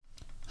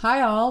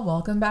Hi all,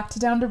 welcome back to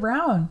Down to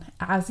Brown.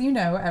 As you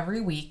know,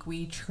 every week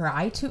we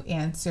try to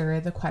answer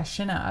the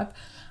question of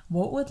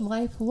what would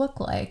life look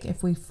like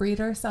if we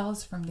freed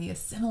ourselves from the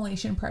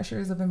assimilation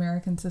pressures of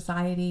American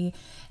society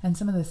and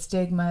some of the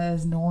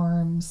stigmas,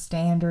 norms,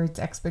 standards,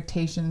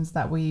 expectations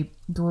that we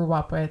grew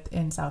up with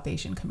in South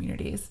Asian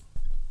communities.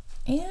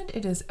 And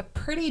it is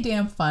pretty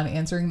damn fun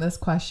answering this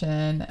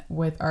question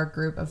with our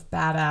group of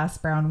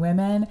badass brown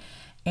women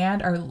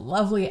and our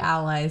lovely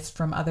allies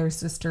from other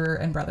sister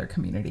and brother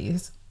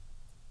communities.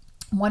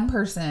 One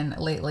person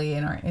lately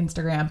in our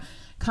Instagram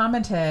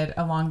commented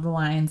along the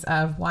lines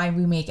of why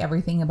we make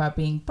everything about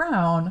being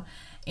brown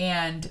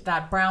and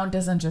that brown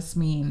doesn't just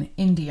mean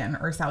Indian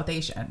or South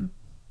Asian.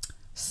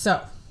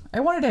 So I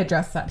wanted to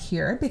address that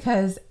here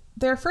because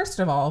first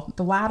of all,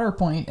 the latter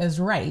point is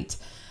right.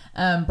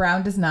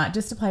 Brown does not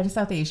just apply to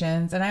South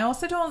Asians. And I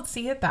also don't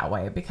see it that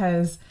way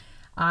because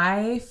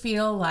I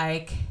feel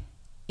like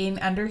in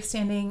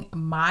understanding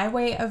my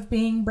way of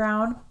being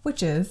brown,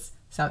 which is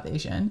South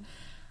Asian,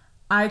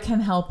 I can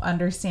help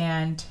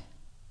understand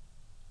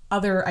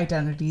other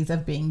identities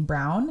of being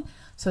brown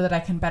so that I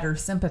can better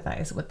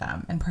sympathize with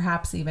them and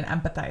perhaps even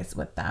empathize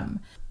with them.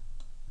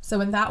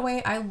 So in that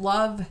way, I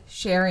love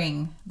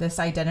sharing this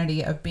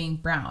identity of being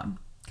brown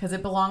because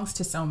it belongs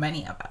to so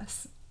many of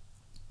us.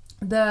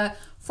 The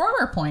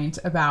former point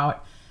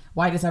about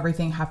why does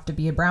everything have to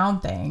be a brown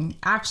thing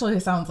actually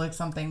sounds like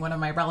something one of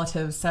my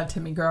relatives said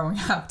to me growing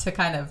up to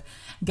kind of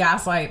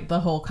gaslight the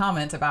whole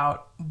comment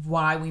about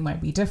why we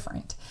might be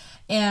different.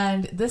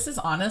 And this is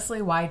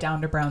honestly why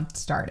Down to Brown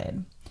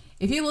started.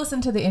 If you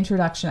listen to the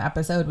introduction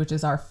episode, which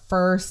is our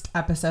first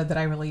episode that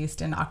I released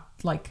in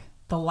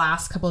the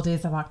last couple of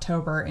days of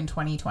October in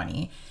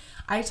 2020,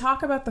 I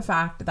talk about the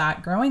fact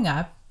that growing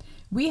up,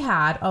 we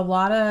had a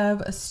lot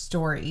of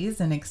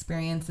stories and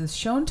experiences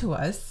shown to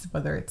us,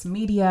 whether it's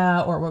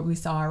media or what we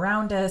saw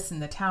around us in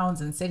the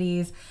towns and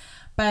cities,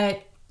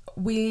 but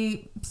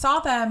we saw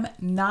them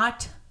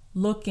not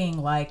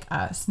looking like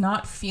us,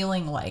 not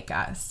feeling like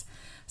us.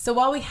 So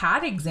while we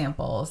had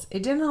examples,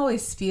 it didn't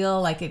always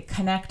feel like it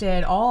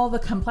connected all the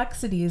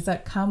complexities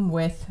that come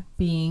with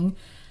being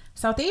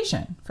South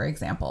Asian, for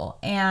example.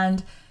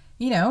 And,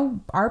 you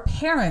know, our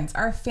parents,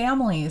 our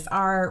families,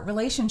 our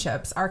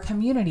relationships, our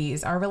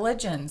communities, our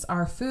religions,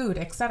 our food,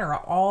 etc.,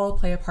 all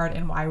play a part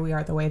in why we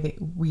are the way that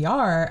we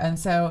are. And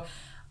so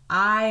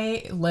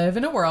I live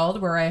in a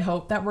world where I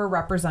hope that we're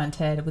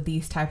represented with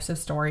these types of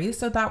stories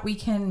so that we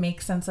can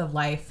make sense of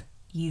life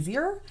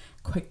easier,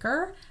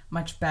 quicker,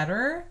 much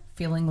better,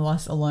 feeling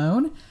less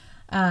alone,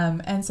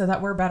 and so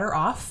that we're better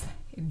off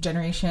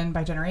generation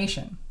by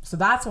generation. So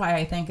that's why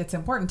I think it's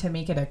important to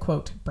make it a,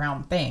 quote,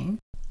 brown thing.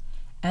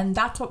 And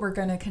that's what we're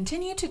going to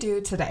continue to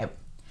do today.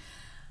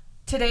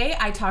 Today,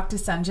 I talked to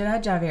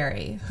Sanjana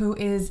Javeri, who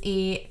is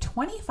a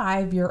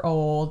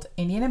 25-year-old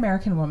Indian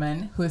American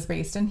woman who is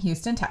based in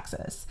Houston,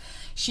 Texas.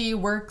 She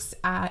works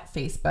at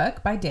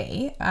Facebook by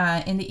day.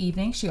 In the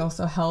evening, she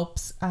also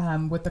helps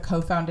with the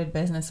co-founded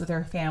business with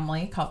her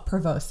family called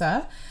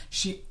Provosa.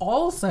 She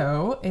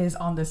also is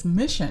on this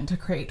mission to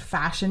create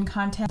fashion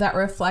content that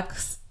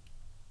reflects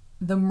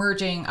the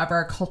merging of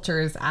our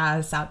cultures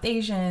as South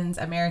Asians,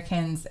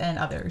 Americans, and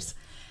others.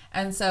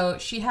 And so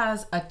she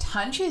has a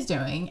ton she's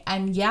doing,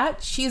 and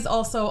yet she's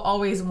also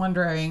always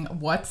wondering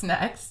what's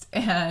next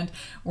and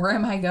where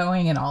am I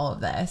going in all of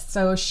this.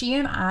 So she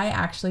and I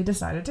actually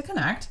decided to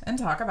connect and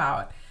talk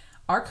about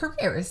our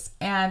careers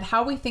and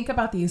how we think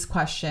about these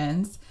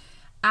questions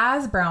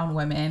as brown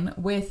women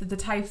with the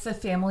types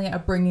of family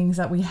upbringings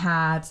that we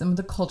had, some of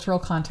the cultural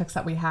context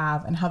that we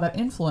have, and how that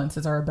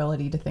influences our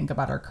ability to think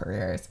about our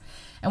careers.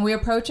 And we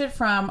approach it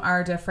from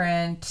our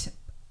different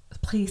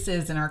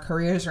places in our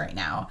careers right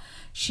now.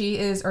 She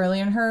is early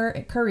in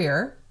her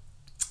career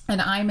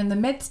and I'm in the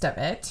midst of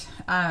it.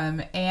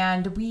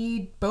 And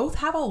we both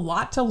have a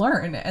lot to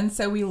learn. And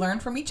so we learn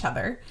from each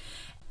other,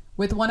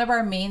 with one of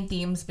our main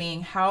themes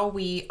being how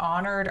we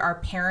honored our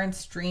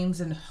parents'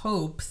 dreams and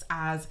hopes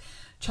as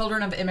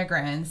children of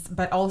immigrants,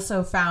 but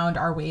also found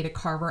our way to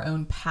carve our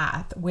own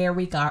path, where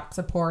we got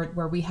support,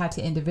 where we had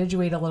to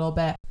individuate a little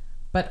bit,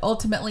 but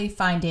ultimately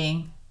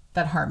finding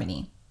that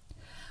harmony.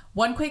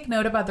 One quick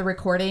note about the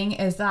recording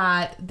is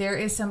that there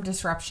is some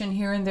disruption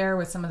here and there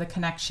with some of the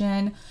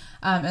connection,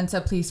 and so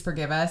please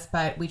forgive us,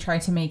 but we try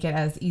to make it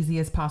as easy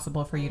as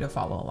possible for you to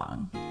follow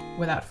along.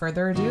 Without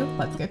further ado,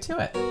 let's get to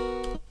it.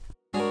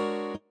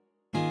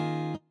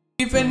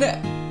 We've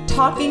been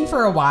talking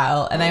for a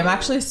while, and I'm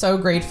actually so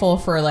grateful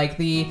for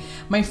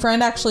my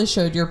friend actually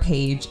showed your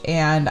page,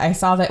 and I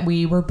saw that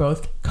we were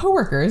both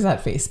coworkers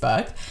at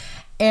Facebook.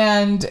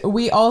 And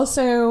we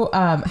also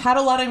had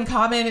a lot in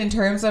common in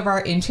terms of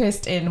our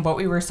interest in what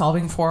we were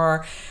solving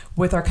for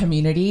with our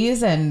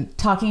communities. And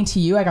talking to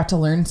you, I got to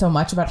learn so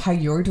much about how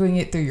you're doing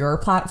it through your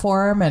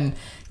platform. And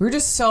you were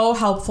just so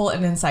helpful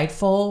and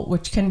insightful,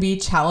 which can be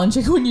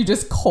challenging when you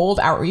just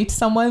cold outreach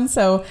someone.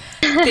 So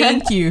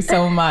thank you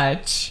so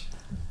much.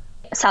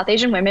 South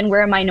Asian women, we're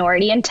a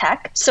minority in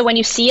tech. So when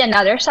you see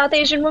another South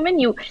Asian woman,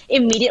 you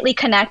immediately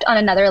connect on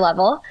another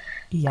level.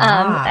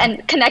 Yeah.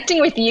 And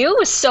connecting with you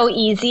was so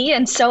easy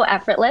and so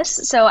effortless.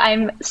 So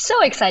I'm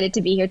so excited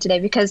to be here today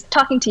because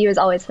talking to you is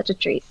always such a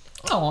treat.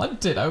 Oh,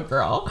 ditto,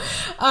 girl.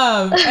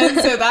 And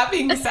so that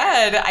being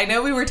said, I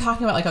know we were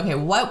talking about like, okay,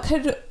 what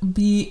could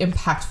be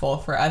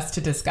impactful for us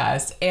to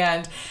discuss?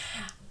 And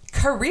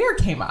career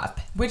came up,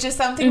 which is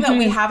something that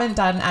we haven't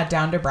done at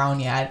Down to Brown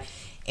yet.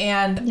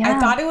 And I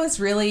thought it was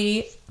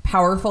really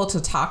powerful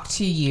to talk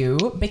to you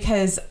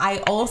because I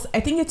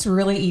think it's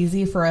really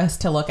easy for us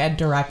to look at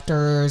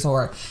directors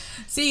or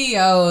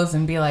CEOs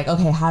and be like,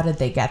 okay, how did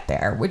they get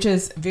there? Which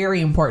is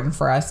very important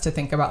for us to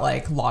think about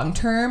like long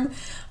term.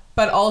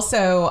 But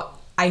also,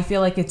 I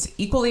feel like it's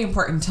equally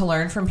important to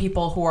learn from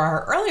people who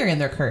are earlier in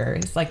their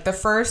careers. Like the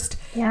first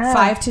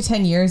 5 to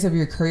 10 years of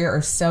your career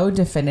are so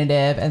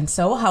definitive and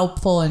so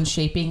helpful in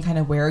shaping kind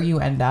of where you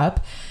end up.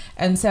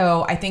 And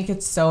so I think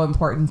it's so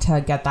important to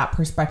get that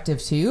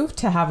perspective too,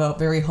 to have a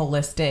very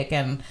holistic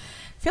and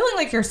feeling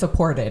like you're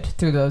supported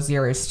through those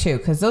years too,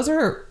 because those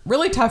are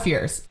really tough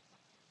years.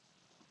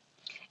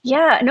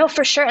 Yeah, no,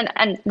 for sure.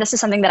 And this is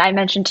something that I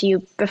mentioned to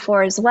you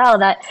before as well,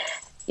 that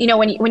you know,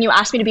 when you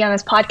asked me to be on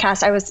this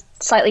podcast, I was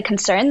slightly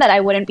concerned that I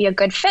wouldn't be a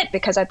good fit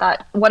because I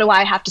thought, what do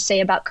I have to say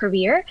about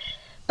career?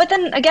 But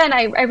then again,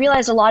 I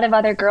realized a lot of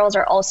other girls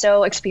are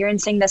also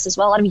experiencing this as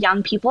well. A lot of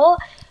young people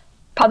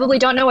probably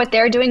don't know what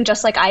they're doing,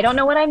 just like I don't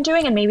know what I'm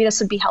doing. And maybe this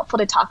would be helpful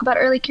to talk about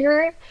early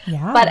career.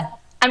 Yeah. But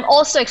I'm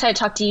also excited to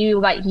talk to you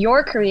about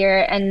your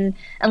career and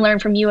learn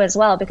from you as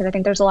well, because I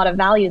think there's a lot of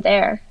value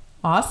there.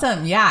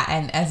 Awesome. Yeah.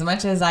 And as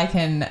much as I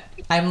can,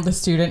 I'm the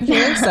student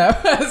here, so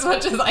as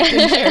much as I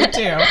can share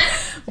too.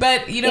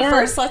 But, you know,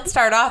 first let's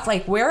start off,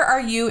 like, where are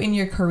you in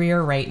your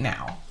career right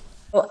now?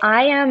 Well,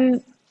 I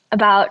am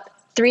about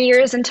 3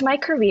 years into my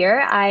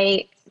career.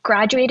 I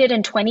graduated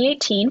in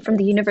 2018 from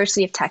the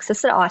University of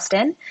Texas at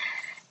Austin.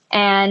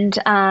 And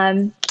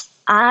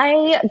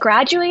I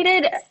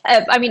graduated,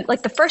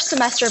 like the first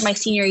semester of my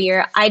senior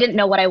year, I didn't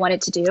know what I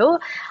wanted to do.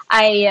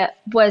 I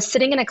was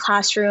sitting in a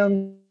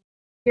classroom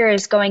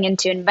years going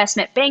into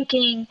investment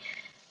banking,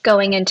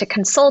 going into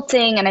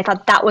consulting, and I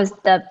thought that was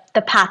the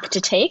path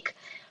to take.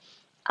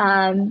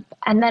 And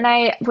then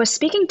I was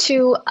speaking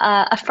to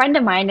a friend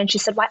of mine, and she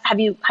said, "What have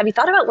you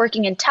thought about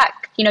working in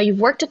tech? You know, you've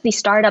worked at these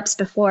startups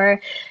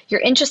before.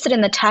 You're interested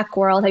in the tech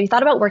world. Have you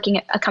thought about working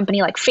at a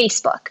company like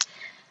Facebook?"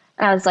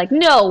 And I was like,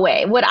 "No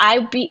way. Would I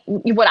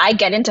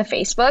get into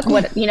Facebook?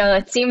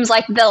 It seems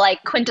like the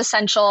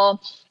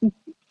quintessential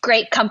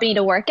great company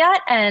to work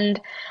at." And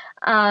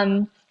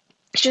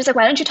she was like,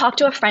 "Why don't you talk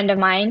to a friend of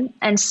mine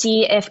and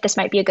see if this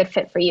might be a good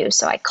fit for you?"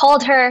 So I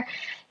called her,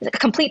 a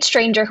complete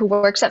stranger who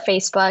works at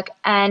Facebook,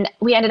 and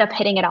we ended up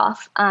hitting it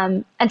off.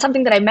 And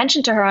something that I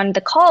mentioned to her on the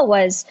call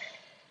was,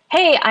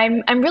 "Hey,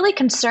 I'm really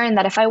concerned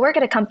that if I work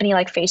at a company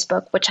like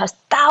Facebook, which has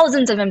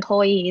thousands of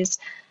employees,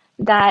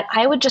 that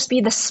I would just be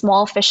the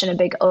small fish in a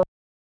big ocean,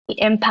 the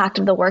impact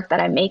of the work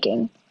that I'm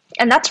making."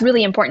 And that's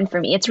really important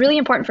for me. It's really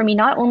important for me,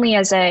 not only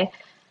as a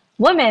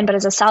woman, but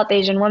as a South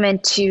Asian woman,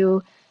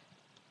 to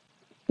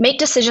make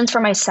decisions for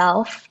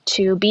myself,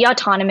 to be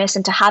autonomous,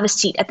 and to have a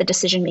seat at the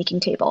decision-making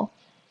table.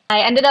 I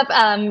ended up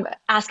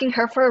asking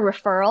her for a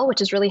referral, which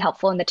is really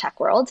helpful in the tech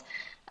world.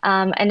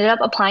 Ended up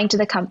applying to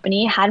the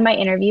company, had my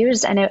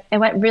interviews, and it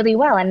went really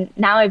well. And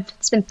now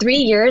it's been 3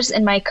 years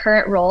in my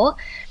current role.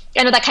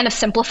 I know that kind of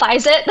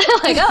simplifies it.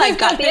 Like, oh, I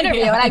got the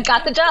interview and I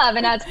got the job,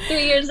 and now it's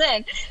 3 years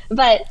in.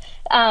 But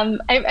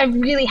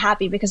I'm really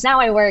happy because now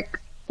I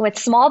work with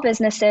small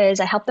businesses.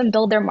 I help them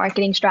build their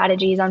marketing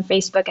strategies on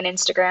Facebook and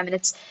Instagram,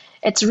 and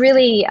it's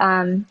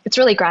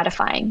really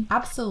gratifying.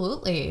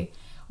 Absolutely.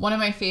 One of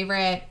my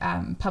favorite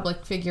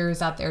public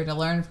figures out there to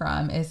learn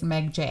from is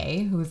Meg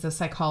Jay, who's a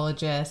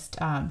psychologist.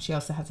 She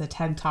also has a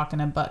TED Talk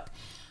and a book.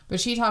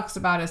 But she talks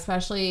about,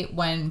 especially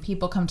when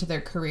people come to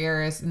their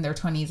careers in their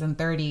 20s and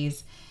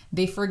 30s,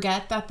 they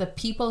forget that the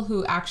people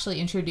who actually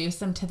introduce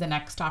them to the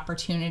next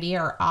opportunity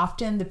are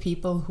often the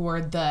people who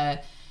are the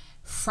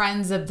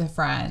friends of the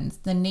friends,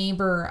 the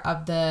neighbor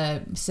of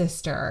the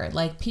sister,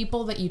 like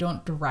people that you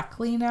don't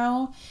directly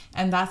know.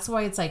 And that's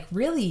why it's like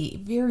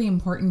really very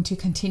important to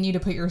continue to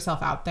put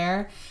yourself out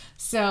there.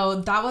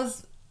 So that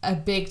was a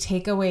big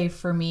takeaway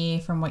for me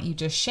from what you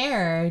just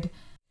shared.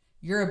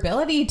 Your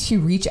ability to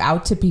reach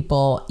out to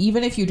people,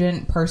 even if you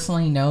didn't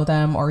personally know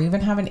them or even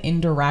have an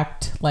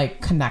indirect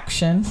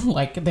connection,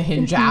 like the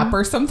Hinge app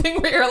or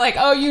something where you're like,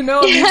 oh, you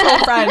know a mutual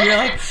friend. You're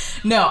like,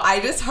 no,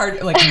 I just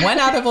went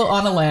out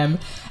on a limb.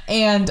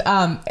 And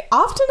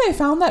often I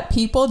found that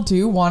people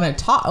do want to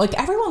talk. Like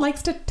everyone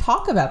likes to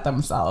talk about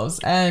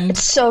themselves. And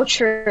it's so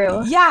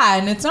true. Yeah.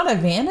 And it's not a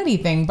vanity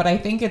thing, but I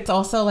think it's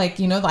also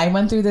I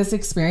went through this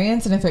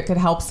experience, and if it could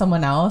help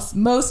someone else,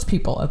 most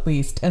people at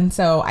least. And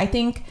so I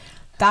think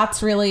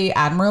that's really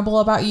admirable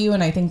about you.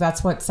 And I think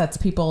that's what sets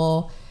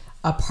people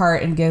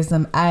apart and gives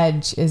them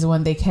edge, is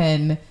when they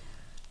can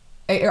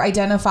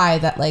identify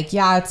that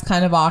it's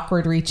kind of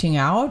awkward reaching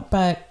out,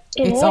 but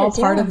it's all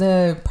part of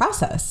the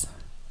process.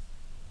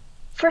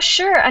 For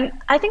sure. And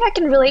I think I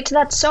can relate to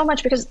that so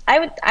much because I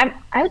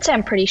would say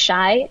I'm pretty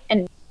shy,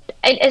 and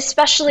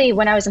especially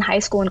when I was in high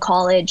school and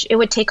college, it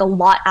would take a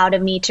lot out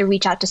of me to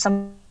reach out to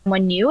someone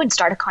new and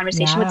start a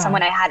conversation with Yeah.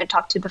 someone I hadn't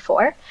talked to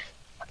before.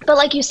 But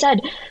like you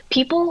said,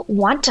 people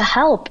want to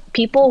help.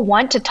 People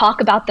want to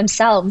talk about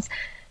themselves.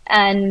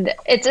 And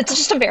it's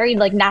just a very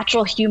like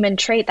natural human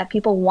trait that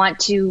people want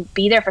to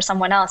be there for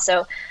someone else.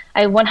 So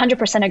I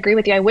 100% agree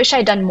with you. I wish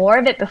I'd done more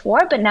of it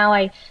before, but now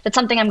I that's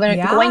something I'm going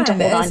to And hold on to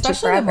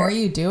especially the more forever.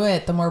 you do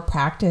it, the more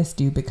practiced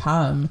you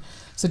become.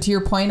 So to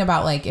your point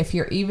about like if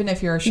you're even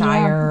if you're Yeah.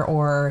 shyer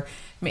or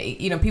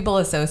people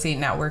associate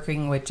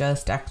networking with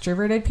just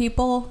extroverted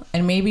people,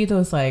 and maybe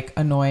those like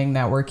annoying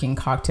networking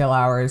cocktail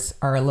hours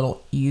are a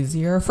little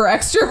easier for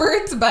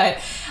extroverts, but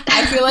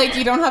I feel like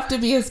you don't have to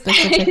be a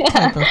specific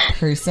type of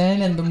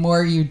person, and the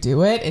more you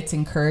do it, it's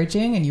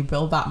encouraging and you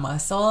build that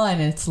muscle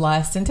and it's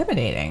less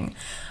intimidating.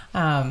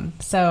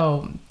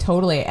 So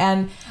totally.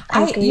 And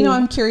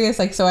I'm curious,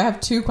 like, so I have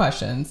two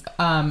questions.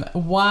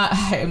 Why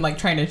I'm like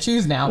trying to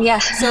choose now. Yeah.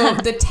 So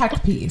the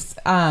tech piece,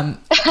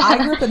 I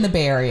grew up in the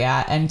Bay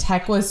Area and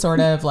tech was sort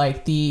of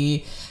like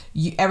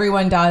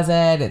everyone does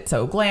it. It's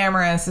so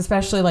glamorous,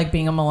 especially like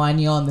being a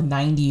millennial in the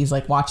 90s,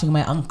 like watching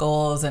my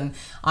uncles and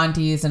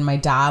aunties and my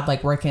dad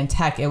like work in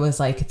tech. It was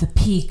like the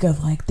peak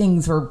of like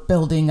things were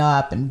building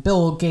up and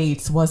Bill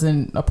Gates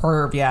wasn't a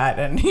perv yet.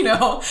 And,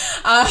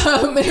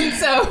 and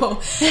so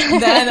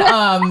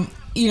then,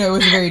 it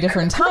was a very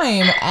different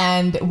time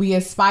and we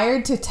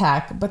aspired to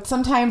tech, but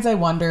sometimes I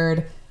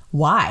wondered,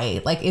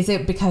 why? Like, is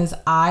it because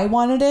I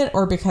wanted it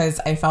or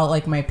because I felt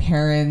like my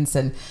parents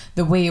and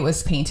the way it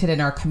was painted in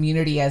our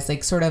community as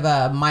like sort of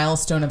a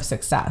milestone of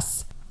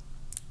success?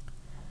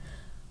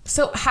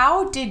 So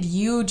how did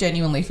you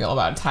genuinely feel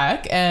about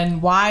tech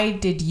and why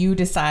did you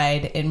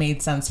decide it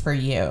made sense for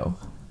you?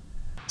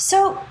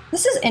 So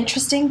this is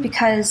interesting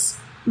because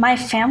my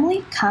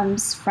family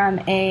comes from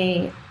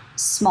a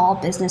small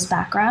business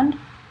background.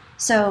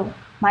 So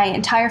my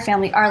entire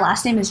family, our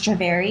last name is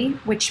Javeri,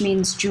 which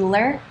means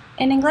jeweler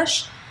in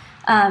English.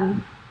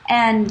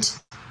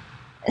 And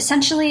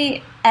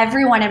essentially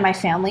everyone in my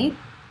family,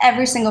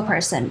 every single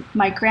person,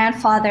 my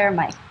grandfather,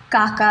 my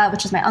kaka,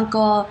 which is my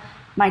uncle,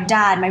 my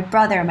dad, my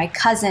brother, my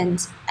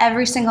cousins,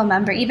 every single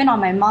member, even on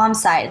my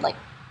mom's side, like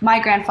my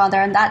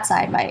grandfather on that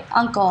side, my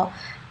uncle,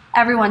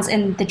 everyone's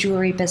in the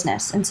jewelry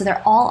business. And so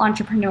they're all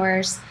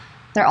entrepreneurs.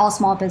 They're all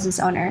small business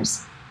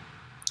owners.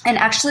 And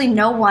actually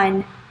no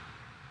one's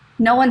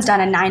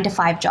done a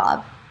 9-to-5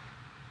 job.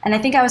 And I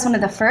think I was one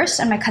of the first,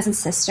 and my cousin's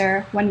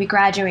sister, when we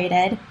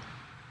graduated,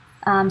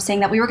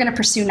 saying that we were going to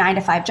pursue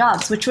 9-to-5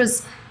 jobs, which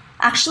was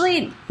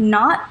actually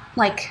not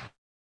like,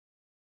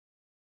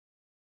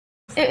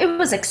 it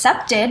was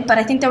accepted, but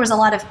I think there was a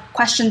lot of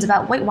questions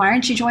about, wait, why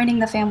aren't you joining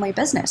the family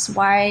business?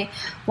 Why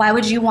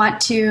would you want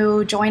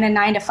to join a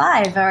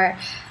 9-to-5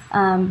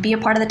 or be a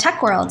part of the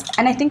tech world?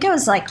 And I think it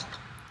was like,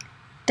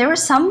 there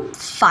was some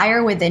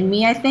fire within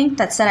me, I think,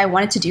 that said I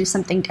wanted to do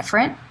something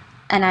different.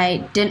 And I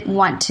didn't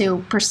want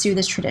to pursue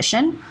this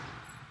tradition.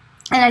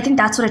 And I think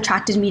that's what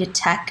attracted me to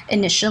tech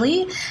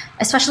initially,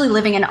 especially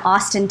living in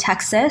Austin,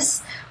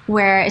 Texas,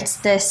 where it's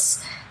the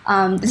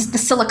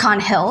Silicon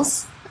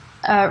Hills,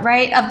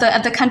 right,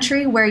 of the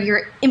country, where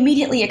you're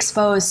immediately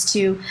exposed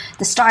to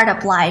the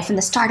startup life and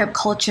the startup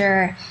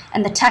culture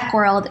and the tech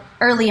world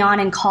early on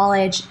in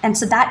college. And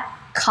so that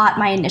caught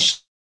my initial.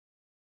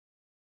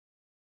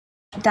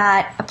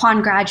 That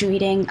upon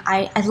graduating,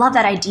 I love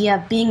that idea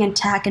of being in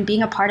tech and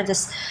being a part of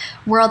this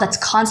world that's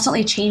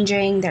constantly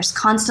changing. There's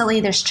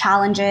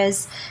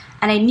challenges.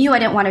 And I knew I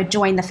didn't want to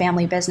join the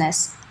family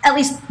business, at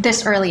least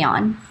this early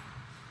on.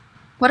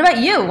 What about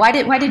you? Why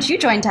did you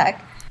join tech?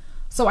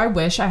 So I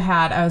wish I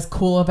had as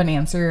cool of an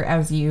answer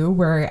as you,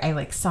 where I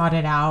like sought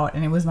it out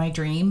and it was my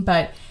dream,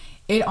 but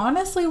it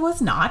honestly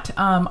was not.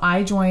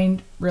 I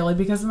joined really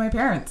because of my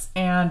parents,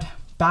 and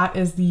that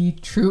is the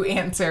true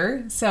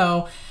answer.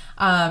 So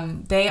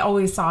they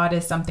always saw it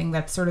as something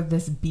that's sort of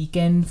this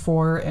beacon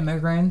for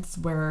immigrants,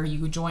 where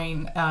you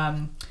join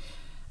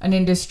an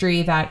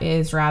industry that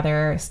is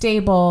rather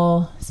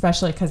stable,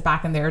 especially because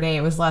back in their day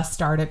it was less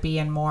startup-y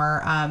and more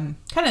kind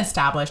of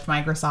established,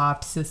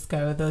 Microsoft,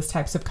 Cisco, those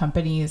types of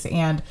companies.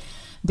 And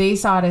they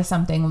saw it as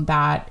something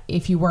that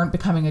if you weren't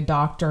becoming a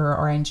doctor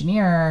or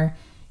engineer,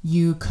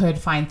 you could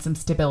find some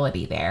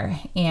stability there.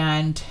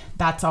 And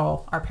that's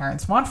all our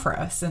parents want for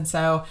us. And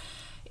so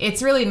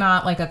it's really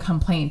not like a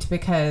complaint,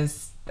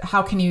 because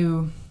how can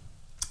you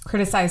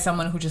criticize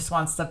someone who just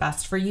wants the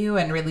best for you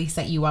and really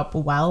set you up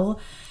well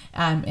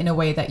in a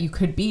way that you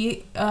could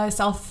be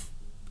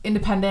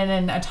self-independent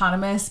and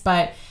autonomous?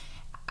 But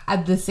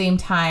at the same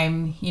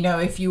time,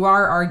 if you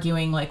are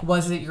arguing, like,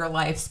 was it your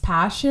life's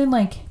passion?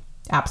 Like,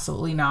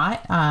 absolutely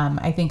not.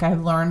 I think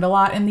I've learned a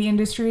lot in the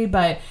industry,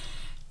 but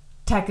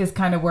tech is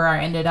kind of where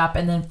I ended up,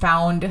 and then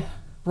found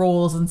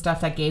roles and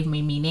stuff that gave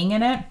me meaning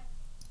in it.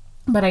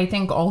 But I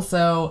think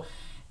also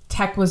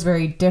tech was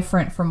very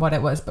different from what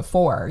it was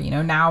before.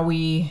 Now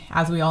we,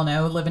 as we all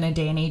know, live in a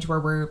day and age where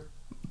we're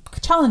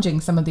challenging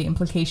some of the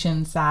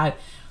implications that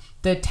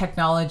the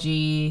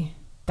technology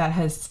that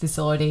has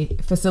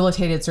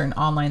facilitated certain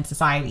online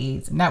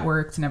societies,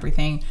 networks, and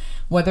everything,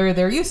 whether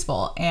they're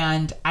useful.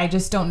 And I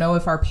just don't know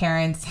if our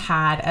parents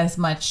had as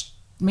much,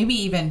 maybe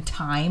even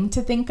time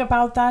to think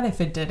about that if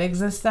it did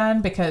exist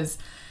then, because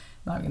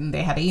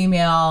they had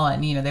email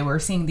and, they were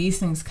seeing these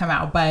things come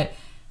out. But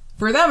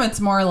for them, it's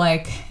more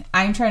like,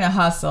 I'm trying to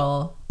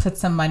hustle, put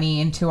some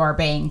money into our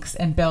banks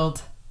and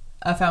build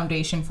a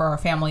foundation for our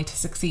family to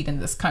succeed in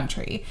this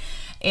country.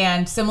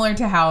 And similar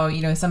to how,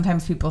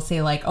 sometimes people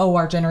say like, oh,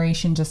 our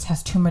generation just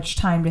has too much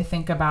time to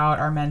think about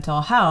our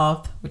mental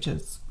health, which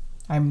is,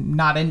 I'm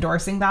not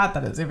endorsing that.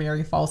 That is a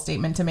very false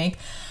statement to make.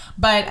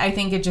 But I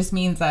think it just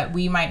means that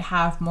we might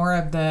have more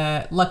of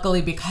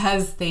luckily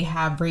because they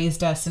have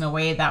raised us in a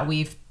way that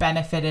we've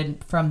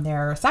benefited from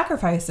their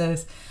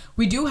sacrifices,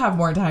 we do have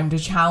more time to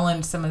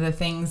challenge some of the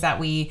things that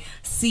we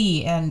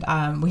see, and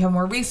we have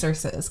more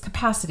resources,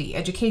 capacity,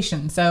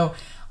 education. So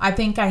I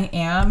think I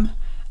am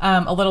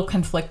a little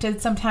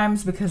conflicted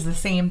sometimes, because the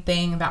same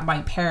thing that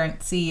my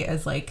parents see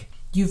as like,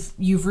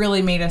 you've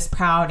really made us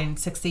proud and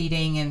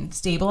succeeding and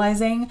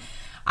stabilizing.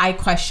 I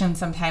question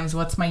sometimes,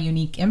 what's my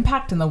unique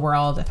impact in the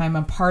world if I'm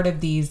a part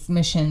of these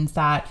missions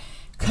that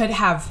could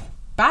have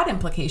bad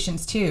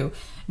implications too,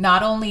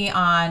 not only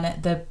on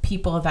the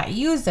people that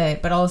use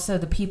it, but also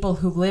the people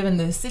who live in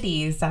the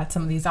cities that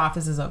some of these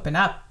offices open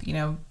up.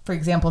 For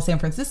example, San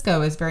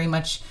Francisco is very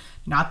much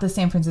not the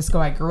San Francisco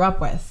I grew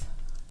up with.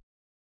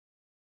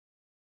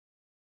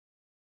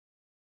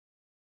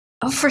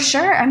 Oh, for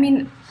sure. I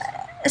mean,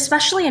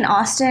 especially in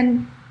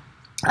Austin,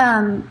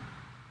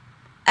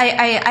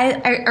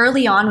 I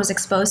early on was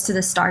exposed to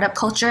the startup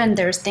culture, and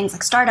there's things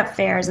like startup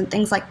fairs and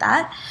things like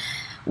that,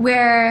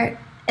 where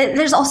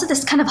there's also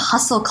this kind of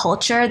hustle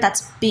culture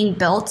that's being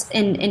built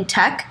in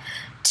tech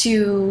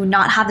to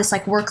not have this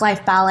like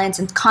work-life balance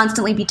and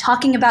constantly be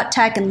talking about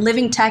tech and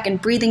living tech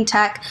and breathing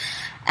tech.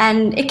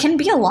 And it can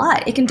be a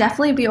lot. It can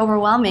definitely be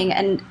overwhelming.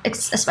 And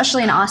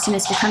especially in Austin,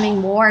 it's becoming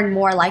more and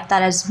more like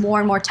that as more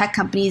and more tech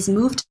companies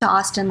move to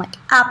Austin. Like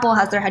Apple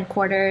has their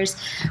headquarters,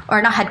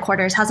 or not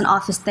headquarters, has an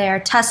office there.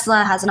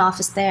 Tesla has an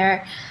office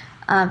there.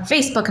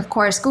 Facebook, of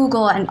course,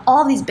 Google, and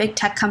all these big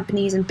tech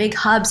companies and big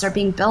hubs are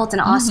being built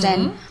in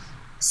Austin. Mm-hmm.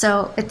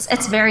 So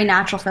it's very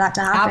natural for that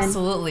to happen.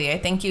 Absolutely. I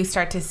think you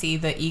start to see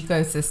the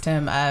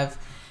ecosystem of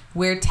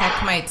where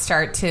tech might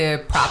start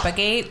to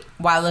propagate,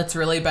 while it's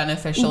really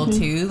beneficial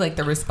to like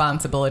the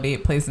responsibility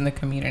it plays in the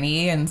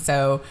community. And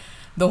so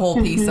the whole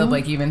piece of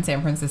like even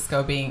San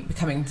Francisco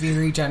becoming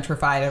very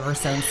gentrified ever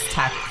since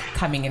tech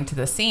coming into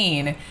the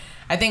scene.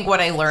 I think what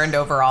I learned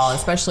overall,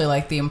 especially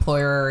like the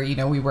employer,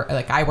 we were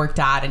like, I worked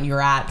at and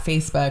you're at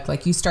Facebook,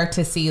 like you start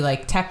to see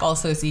like tech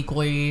also is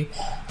equally,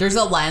 there's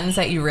a lens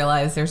that you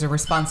realize there's a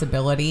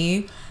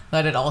responsibility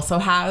that it also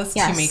has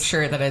to make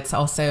sure that it's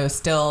also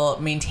still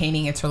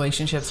maintaining its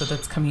relationships with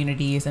its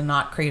communities and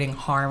not creating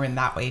harm in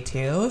that way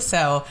too.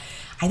 So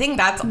I think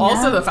that's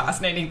also the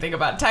fascinating thing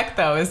about tech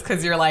though, is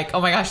because you're like,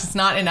 oh my gosh, it's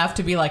not enough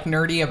to be like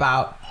nerdy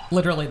about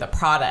literally the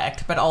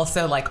product, but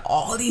also like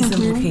all these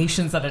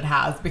implications that it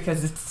has,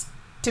 because it's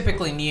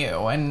typically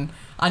new and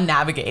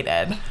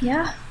unnavigated.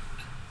 Yeah,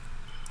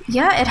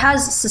 it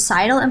has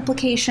societal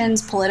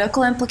implications,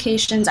 political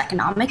implications,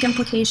 economic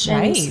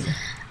implications.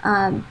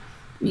 Right.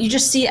 You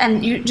just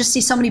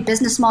see so many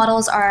business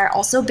models are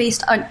also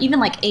based on, even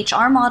like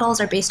HR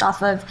models are based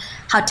off of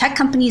how tech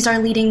companies are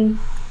leading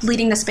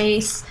the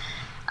space.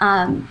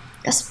 And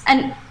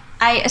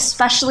I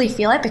especially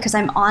feel it because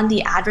I'm on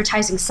the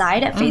advertising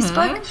side at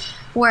Facebook,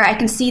 where I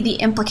can see the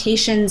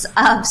implications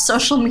of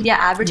social media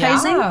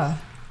advertising. Yeah.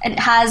 It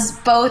has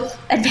both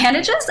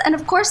advantages and,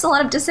 of course, a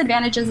lot of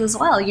disadvantages as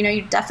well.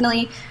 You're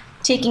definitely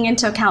taking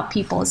into account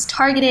people's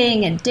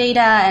targeting and data,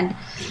 and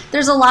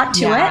there's a lot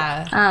to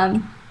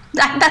it.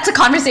 That's a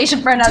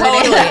conversation for another day.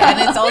 Totally. And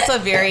it's also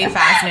very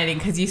fascinating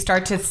because you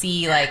start to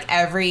see like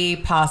every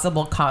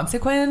possible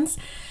consequence,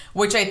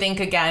 which I think,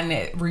 again,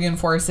 it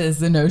reinforces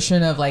the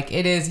notion of like,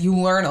 you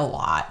learn a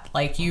lot.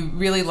 Like you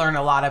really learn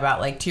a lot about,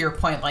 like, to your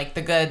point, like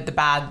the good, the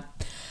bad,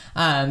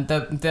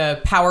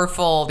 the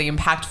powerful, the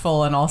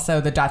impactful, and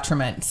also the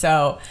detriment.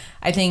 So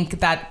I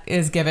think that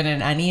is given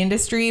in any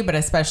industry, but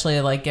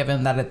especially like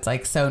given that it's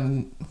like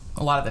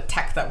a lot of the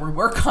tech that we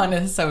work on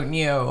is so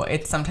new,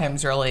 it's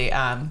sometimes really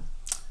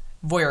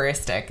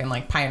voyeuristic and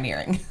like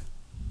pioneering.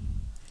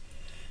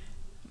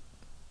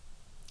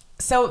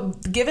 So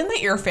given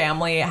that your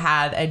family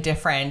had a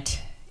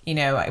different,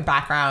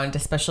 background,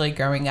 especially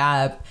growing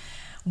up,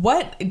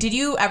 what did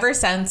you ever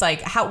sense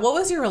like what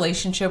was your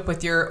relationship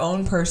with your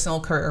own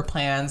personal career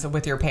plans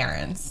with your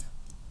parents?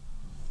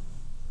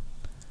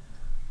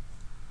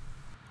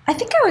 I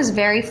think I was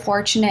very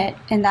fortunate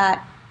in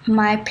that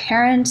my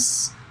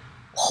parents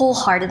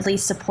wholeheartedly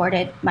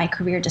supported my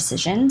career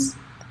decisions.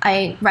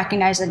 I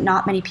recognize that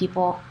not many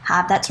people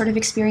have that sort of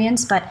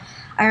experience, but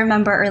I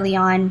remember early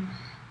on,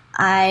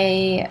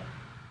 I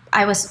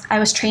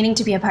was training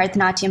to be a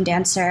Bharatanatyam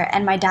dancer,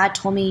 and my dad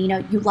told me,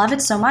 you love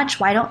it so much,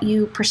 why don't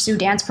you pursue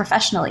dance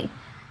professionally?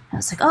 And I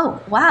was like,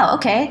 oh, wow,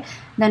 okay.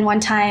 Then one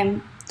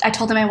time I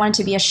told him I wanted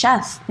to be a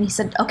chef, and he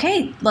said,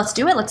 okay, let's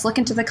do it. Let's look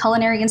into the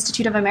Culinary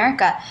Institute of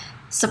America.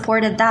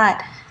 Supported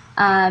that.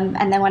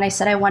 And then when I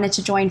said I wanted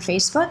to join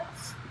Facebook,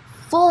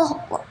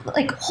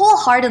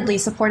 wholeheartedly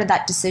supported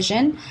that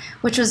decision,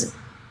 which was,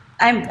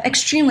 I'm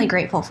extremely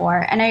grateful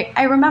for. And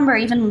I remember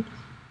even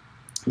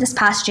this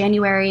past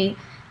January,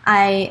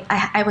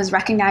 I was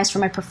recognized for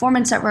my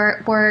performance at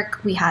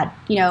work. We had,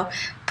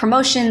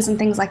 promotions and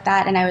things like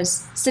that. And I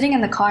was sitting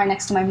in the car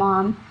next to my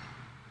mom,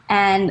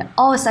 and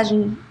all of a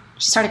sudden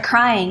she started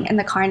crying in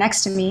the car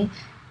next to me.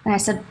 And I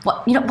said,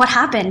 what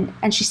happened?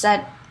 And she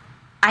said,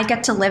 I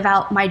get to live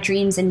out my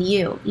dreams in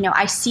you.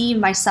 I see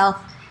myself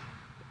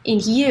in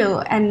you.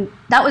 And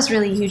that was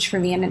really huge for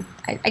me. And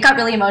I got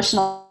really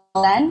emotional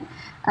then.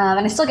 And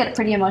I still get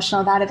pretty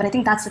emotional about it, but I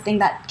think that's the thing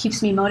that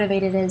keeps me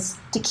motivated, is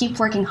to keep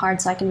working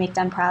hard so I can make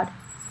them proud.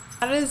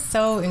 That is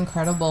so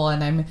incredible.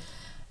 And I'm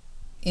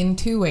in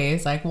two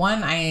ways. Like,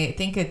 one, I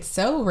think it's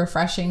so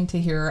refreshing to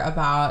hear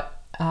about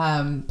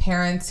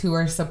parents who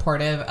are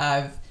supportive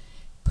of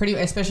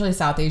especially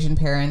South Asian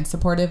parents,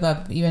 supportive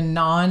of even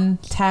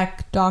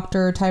non-tech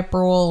doctor type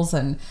roles.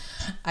 And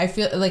I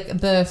feel like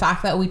the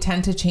fact that we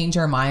tend to change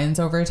our minds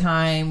over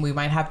time, we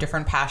might have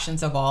different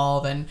passions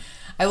evolve. And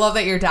I love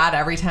that your dad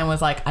every time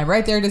was like, I'm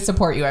right there to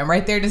support you. I'm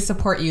right there to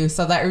support you.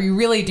 So that you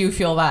really do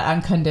feel that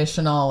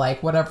unconditional,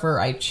 like,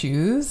 whatever I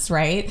choose,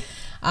 right?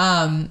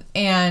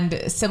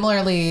 And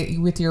similarly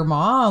with your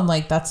mom,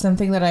 like, that's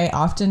something that I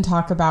often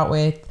talk about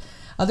with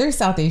other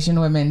South Asian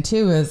women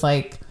too, is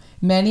like,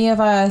 many of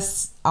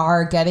us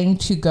are getting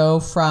to go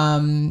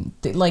from,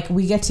 like,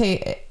 we get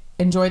to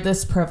enjoy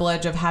this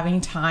privilege of having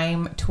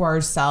time to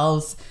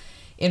ourselves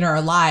in our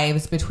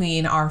lives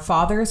between our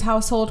father's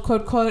household,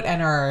 quote, quote,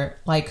 and our,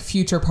 like,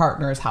 future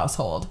partner's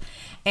household.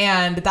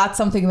 And that's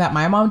something that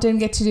my mom didn't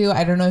get to do.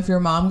 I don't know if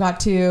your mom got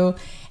to.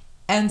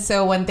 And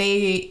so when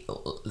they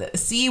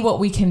see what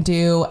we can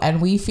do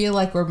and we feel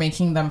like we're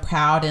making them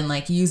proud and,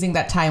 like, using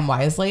that time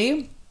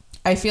wisely,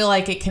 I feel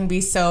like it can be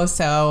so,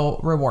 so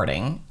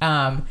rewarding.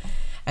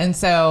 And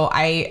so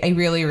I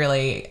really,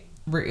 really,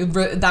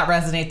 that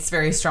resonates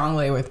very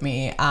strongly with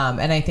me.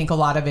 And I think a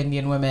lot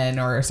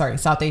of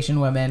South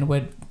Asian women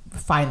would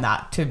find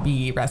that to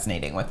be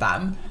resonating with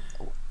them.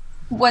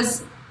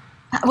 Was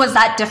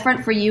that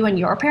different for you and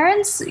your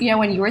parents?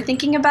 When you were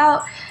thinking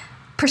about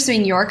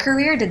pursuing your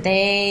career, did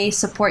they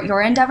support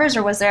your endeavors,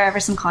 or was there ever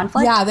some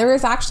conflict? Yeah, there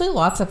was actually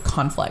lots of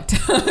conflict.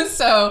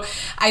 So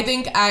I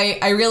think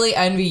I really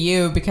envy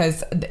you,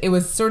 because it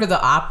was sort of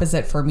the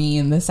opposite for me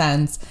in the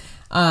sense,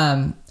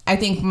 I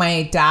think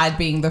my dad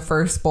being the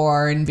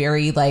firstborn,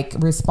 very, like,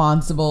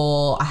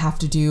 responsible, I have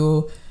to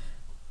do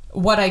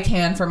what I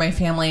can for my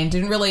family, and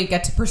didn't really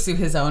get to pursue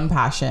his own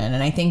passion.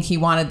 And I think he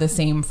wanted the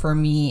same for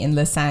me in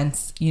the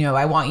sense,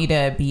 I want you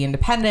to be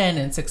independent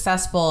and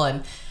successful.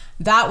 And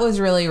that was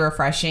really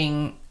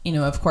refreshing,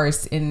 of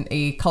course, in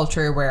a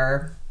culture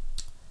where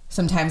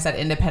sometimes that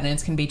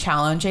independence can be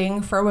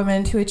challenging for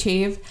women to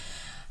achieve.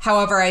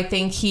 However, I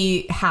think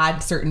he had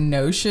certain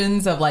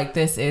notions of, like,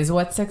 this is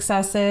what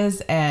success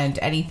is, and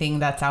anything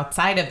that's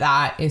outside of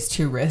that is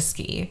too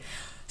risky.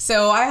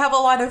 So I have a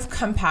lot of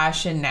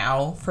compassion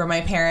now for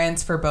my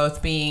parents for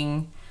both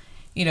being,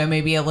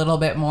 maybe a little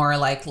bit more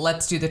like,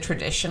 let's do the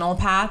traditional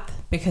path,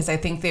 because I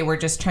think they were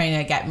just trying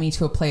to get me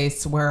to a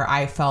place where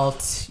I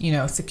felt,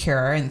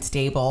 secure and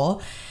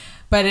stable.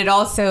 But it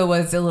also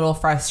was a little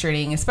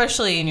frustrating,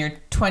 especially in your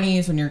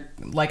 20s when you're,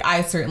 like,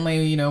 I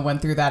certainly,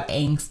 went through that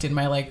angst in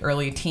my, like,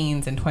 early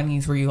teens and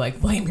 20s where you,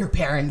 like, blame your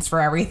parents for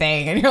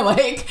everything. And you're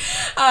like,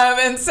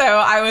 and so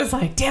I was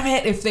like, damn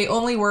it, if they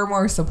only were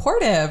more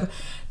supportive,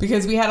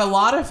 because we had a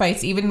lot of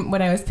fights. Even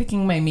when I was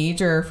picking my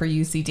major for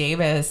UC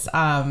Davis,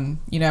 I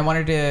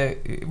wanted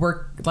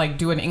to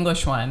do an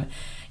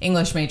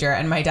English major,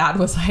 and my dad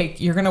was like,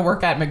 you're gonna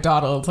work at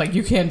McDonald's, like,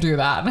 you can't do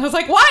that. And I was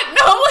like, what?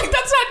 No, like,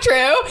 that's not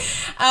true.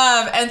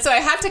 And so I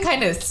had to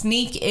kind of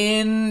sneak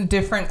in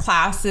different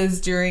classes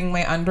during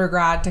my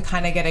undergrad to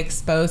kind of get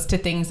exposed to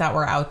things that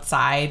were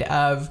outside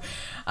of,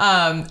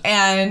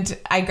 and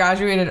I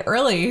graduated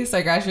early. So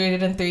I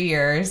graduated in 3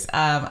 years.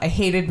 I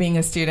hated being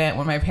a student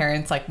when my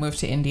parents, like, moved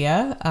to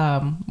India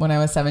when I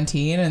was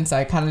 17. And so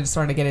I kind of just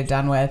wanted to get it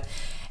done with.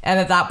 And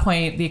at that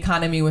point, the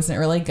economy wasn't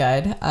really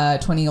good,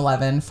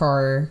 2011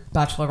 for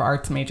Bachelor of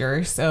Arts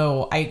major.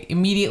 So I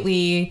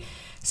immediately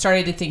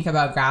started to think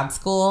about grad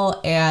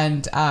school.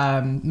 And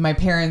my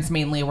parents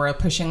mainly were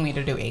pushing me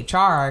to do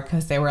HR,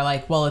 because they were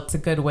like, well, it's a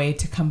good way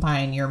to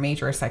combine your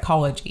major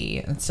psychology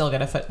and still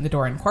get a foot in the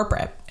door in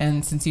corporate.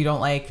 And since you don't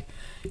like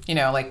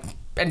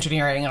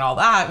engineering and all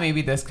that,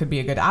 maybe this could be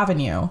a good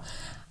avenue.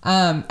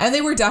 And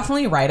they were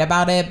definitely right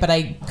about it, but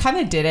I kind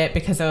of did it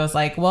because I was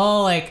like,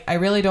 well, like, I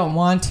really don't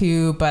want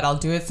to, but I'll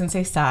do it since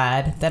they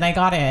said. Then I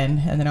got in,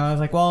 and then I was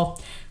like, well,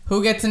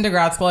 who gets into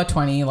grad school at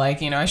 20?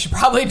 Like, I should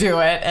probably do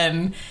it.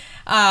 And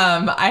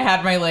I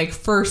had my, like,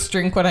 first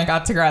drink when I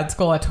got to grad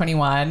school at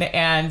 21,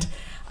 and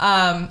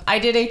I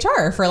did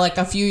HR for, like,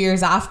 a few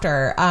years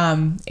after.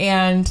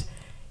 And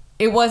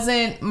it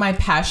wasn't my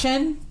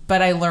passion,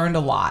 but I learned a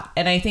lot.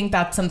 And I think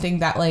that's something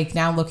that, like,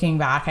 now looking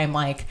back, I'm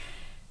like,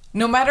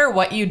 no matter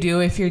what you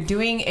do, if you're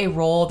doing a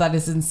role that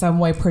is in some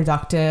way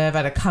productive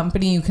at a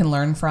company you can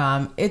learn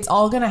from, it's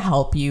all going to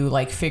help you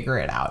like figure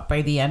it out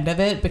by the end of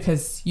it,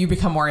 because you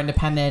become more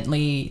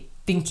independently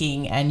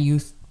thinking and you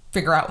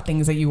figure out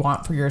things that you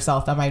want for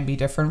yourself that might be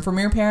different from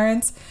your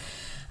parents.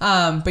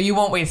 But you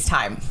won't waste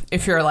time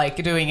if you're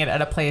like doing it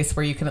at a place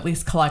where you can at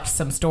least collect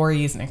some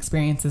stories and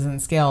experiences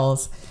and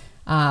skills.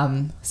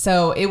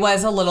 So it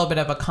was a little bit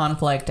of a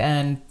conflict,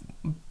 and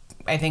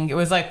I think it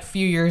was like a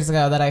few years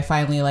ago that I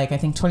finally, like, I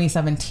think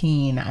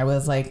 2017, I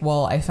was like,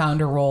 well, I found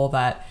a role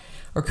that,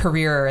 or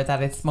career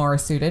that it's more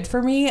suited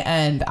for me.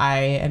 And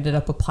I ended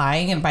up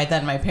applying. And by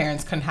then my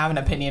parents couldn't have an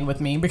opinion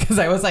with me because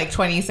I was like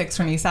 26,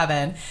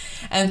 27.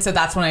 And so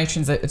that's when I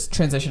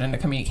transitioned into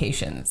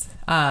communications.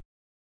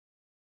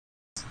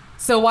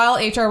 So while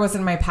HR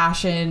wasn't my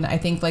passion, I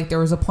think like there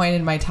was a point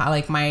in my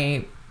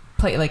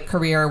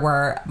career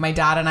where my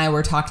dad and I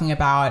were talking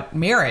about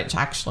marriage,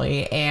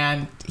 actually.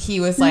 And he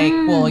was like,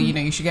 well, you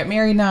know, you should get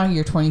married now.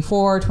 You're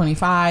 24,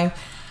 25.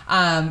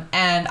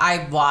 And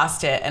I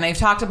lost it. And I've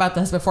talked about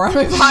this before on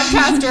my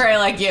podcast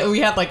where we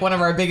had like one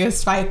of our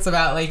biggest fights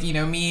about like, you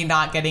know, me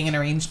not getting an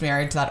arranged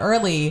marriage that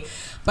early.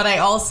 But I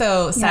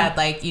also said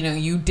like, you know,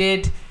 you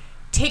did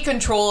take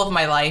control of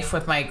my life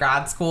with my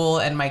grad school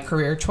and my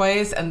career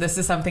choice. And this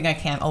is something I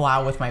can't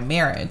allow with my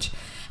marriage.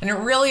 And it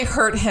really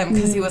hurt him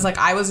because he was like,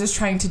 I was just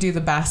trying to do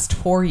the best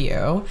for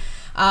you.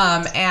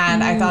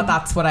 And I thought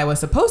that's what I was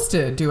supposed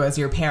to do as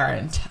your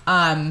parent.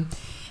 And,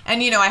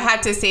 you know, I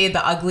had to say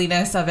the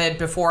ugliness of it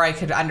before I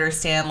could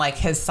understand like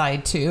his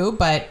side too.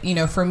 But, you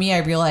know, for me, I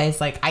realized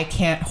like I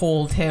can't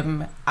hold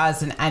him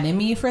as an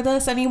enemy for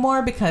this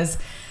anymore because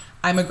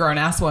I'm a grown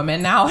ass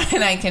woman now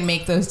and I can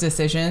make those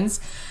decisions.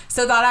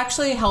 So that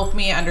actually helped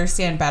me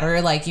understand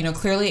better. Like, you know,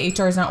 clearly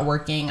HR is not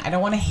working. I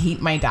don't want to hate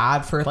my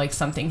dad for like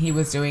something he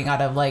was doing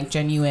out of like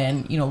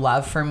genuine, you know,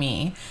 love for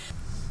me.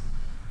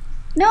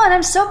 No, and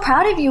I'm so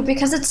proud of you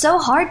because it's so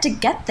hard to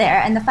get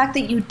there, and the fact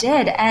that you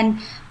did. And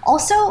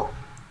also,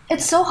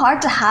 it's so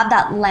hard to have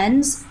that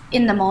lens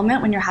in the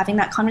moment when you're having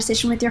that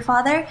conversation with your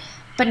father.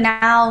 But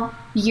now,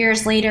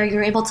 years later,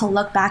 you're able to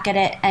look back at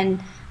it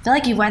and feel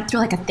like you went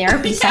through like a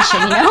therapy session,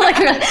 you know, like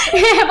you're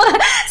able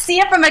to see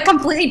it from a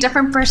completely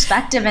different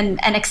perspective and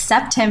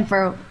accept him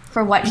for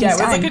what he's done. Yeah, it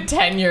was like a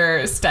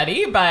 10-year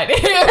study, but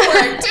it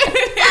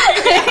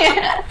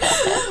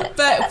worked.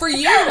 But for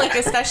you, like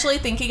especially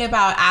thinking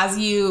about as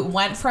you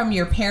went from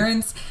your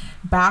parents'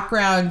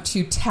 background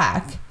to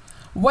tech,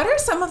 what are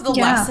some of the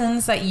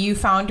lessons that you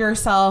found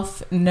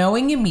yourself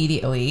knowing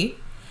immediately,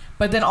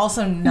 but then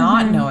also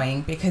not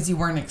knowing because you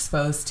weren't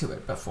exposed to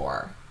it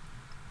before?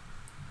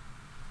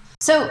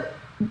 So,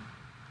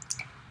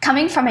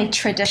 coming from a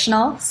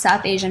traditional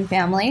South Asian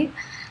family,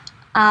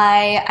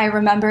 I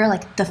remember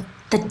like the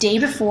day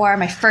before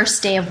my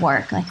first day of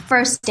work, like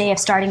first day of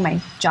starting my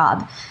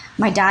job,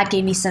 my dad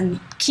gave me some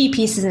key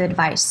pieces of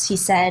advice. He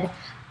said,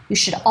 you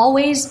should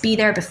always be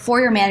there before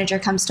your manager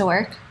comes to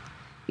work.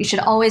 You should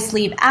always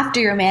leave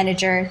after your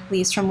manager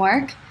leaves from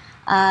work.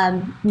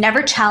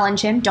 Never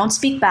challenge him. Don't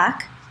speak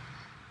back.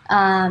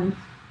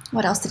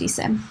 What else did he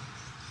say?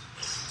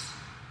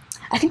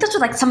 I think those were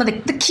like some of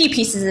the key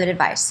pieces of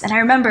advice. And I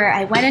remember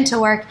I went into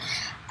work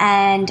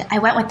and I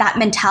went with that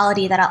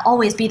mentality that I'll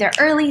always be there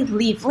early,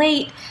 leave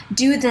late,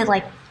 do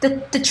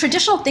the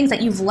traditional things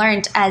that you've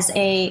learned as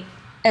an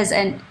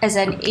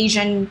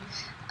Asian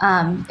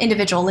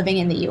individual living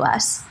in the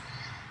US.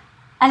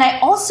 And I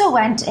also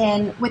went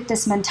in with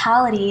this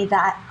mentality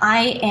that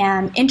I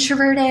am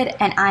introverted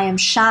and I am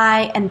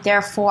shy and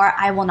therefore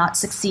I will not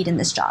succeed in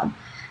this job.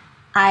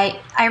 I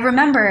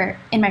remember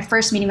in my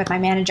first meeting with my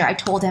manager, I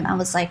told him, I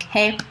was like,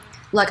 hey,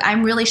 look,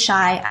 I'm really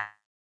shy.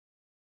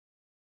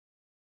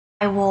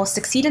 I will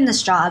succeed in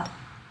this job.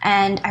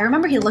 And I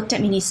remember he looked at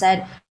me and he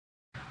said,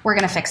 we're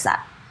going to fix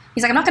that.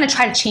 He's like, I'm not going to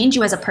try to change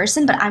you as a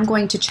person, but I'm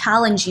going to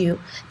challenge you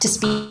to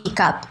speak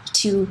up,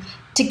 to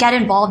get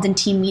involved in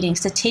team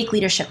meetings, to take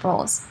leadership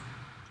roles.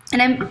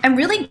 And I'm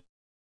really,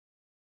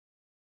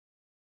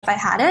 if I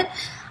had it,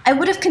 I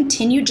would have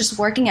continued just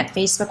working at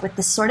Facebook with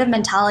this sort of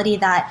mentality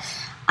that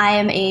I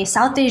am a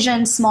South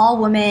Asian small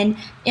woman,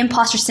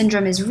 imposter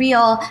syndrome is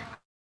real.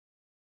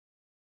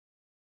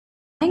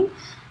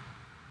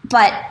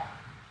 But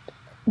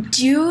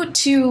due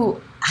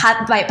to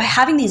by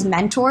having these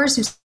mentors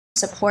who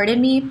supported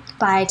me,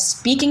 by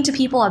speaking to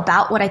people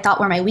about what I thought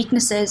were my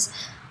weaknesses,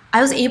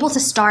 I was able to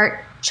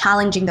start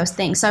challenging those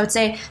things. So I would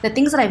say the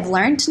things that I've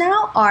learned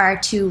now are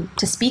to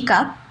speak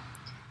up,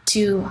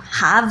 to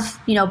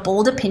have, you know,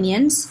 bold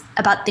opinions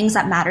about things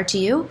that matter to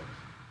you.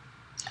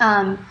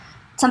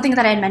 Something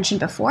that I had mentioned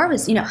before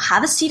was, you know,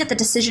 have a seat at the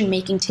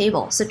decision-making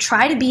table. So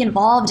try to be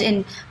involved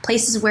in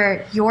places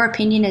where your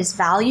opinion is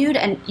valued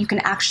and you can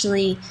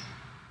actually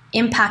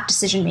impact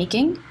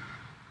decision-making.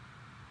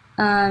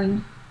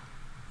 I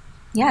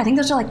think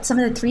those are like some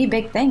of the three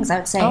big things I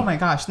would say. Oh my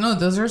gosh. No,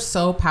 those are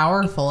so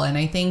powerful. And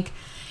I think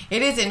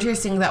it is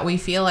interesting that we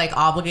feel like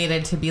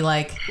obligated to be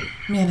like,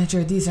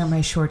 manager, these are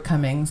my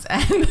shortcomings.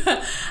 And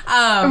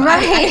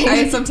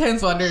I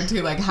sometimes wonder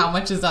too, like how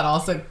much is that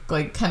also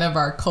like kind of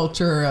our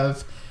culture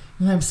of,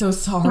 And I'm so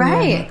sorry.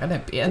 Right. I'm not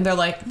going to be. And they're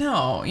like,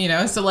 no, you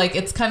know? So like,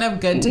 it's kind of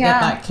good to get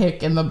that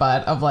kick in the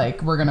butt of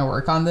like, we're going to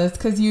work on this.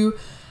 Cause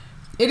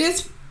it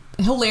is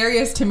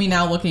hilarious to me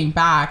now looking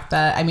back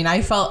that, I mean,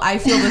 I feel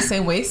the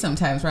same way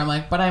sometimes where I'm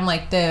like, but I'm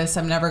like this,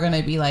 I'm never going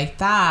to be like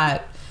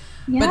that.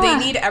 Yeah. But they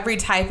need every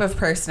type of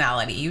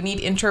personality. You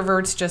need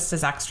introverts just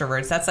as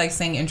extroverts. That's like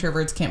saying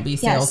introverts can't be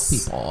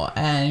salespeople. Yes.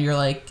 And you're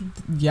like,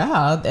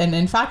 yeah. And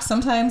in fact,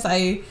 sometimes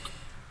I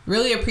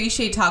really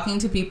appreciate talking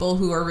to people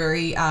who are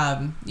very,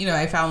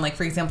 I found like,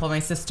 for example, my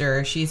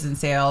sister, she's in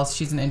sales.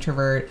 She's an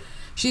introvert.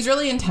 She's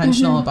really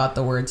intentional about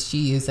the words she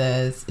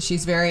uses.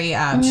 She's very,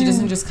 she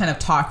doesn't just kind of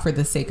talk for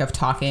the sake of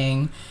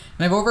talking.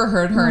 And I've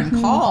overheard her in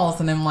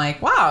calls and I'm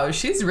like, wow,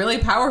 she's really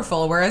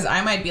powerful. Whereas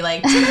I might be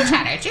like, chitter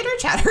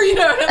chatter, you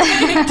know what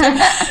I mean?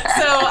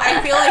 So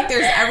I feel like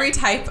there's every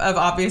type of,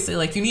 obviously,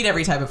 like you need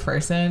every type of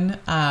person.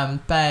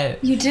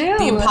 But you do.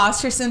 The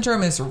imposter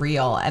syndrome is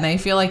real. And I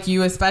feel like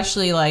you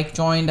especially like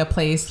joined a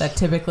place that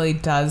typically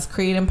does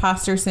create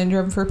imposter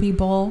syndrome for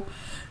people.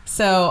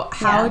 So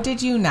how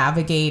did you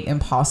navigate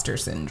imposter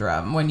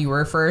syndrome when you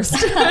were first?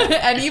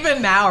 And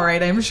even now,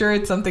 right? I'm sure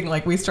it's something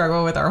like we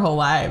struggle with our whole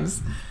lives.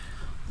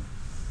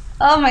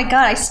 Oh my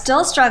God, I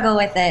still struggle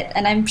with it.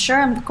 And I'm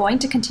sure I'm going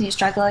to continue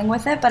struggling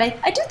with it. But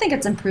I do think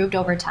it's improved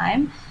over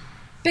time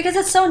because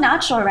it's so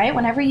natural, right?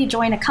 Whenever you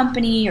join a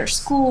company or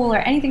school or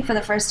anything for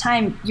the first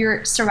time,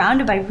 you're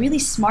surrounded by really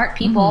smart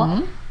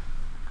people.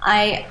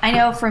 I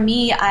know for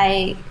me,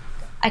 I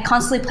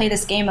constantly play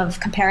this game of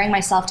comparing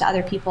myself to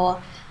other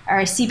people. Or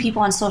I see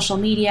people on social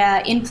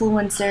media,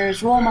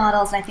 influencers, role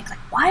models, and I think like,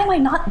 why am I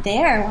not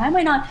there? Why am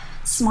I not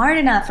smart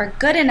enough or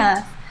good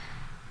enough?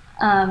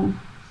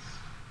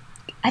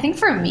 I think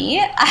for me,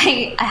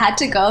 I had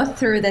to go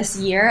through this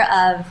year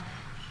of,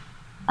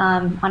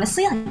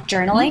 honestly, like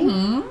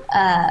journaling,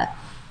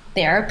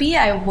 therapy.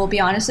 I will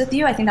be honest with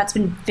you. I think that's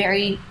been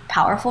very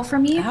powerful for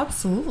me.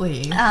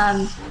 Absolutely.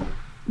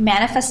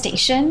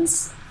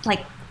 Manifestations,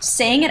 like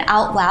saying it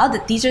out loud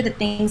that these are the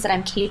things that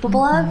I'm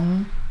capable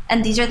of.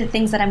 And these are the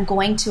things that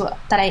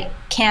that I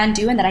can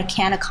do and that I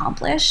can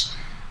accomplish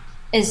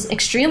is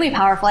extremely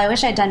powerful. I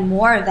wish I'd done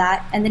more of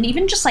that. And then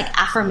even just like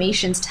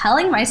affirmations,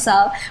 telling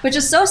myself, which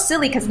is so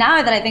silly because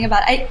now that I think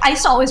about it, I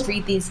used to always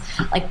read these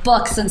like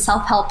books and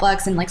self-help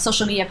books and like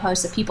social media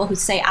posts of people who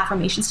say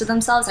affirmations to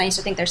themselves. And I used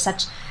to think they're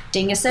such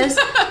dinguses.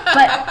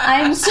 But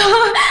I'm so...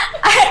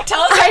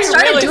 Tell us how you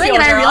really feel,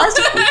 girl. I realized...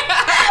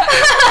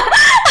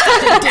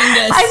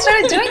 I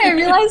started doing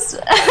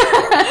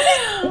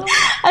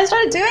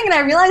it.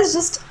 I realized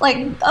just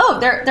like, oh,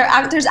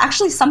 there's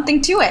actually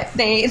something to it.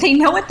 They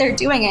know what they're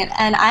doing it,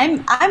 and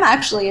I'm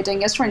actually a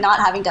dingus for not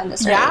having done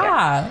this earlier.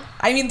 Yeah,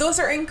 I mean, those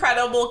are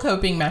incredible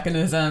coping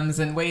mechanisms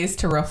and ways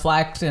to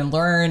reflect and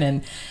learn.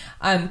 And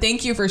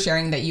thank you for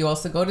sharing that you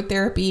also go to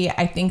therapy.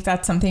 I think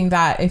that's something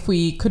that if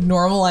we could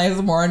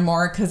normalize more and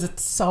more, because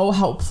it's so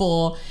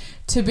helpful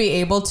to be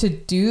able to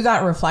do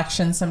that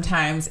reflection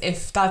sometimes,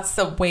 if that's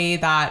the way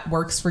that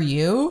works for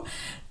you.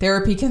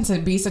 Therapy can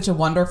be such a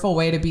wonderful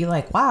way to be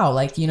like, wow,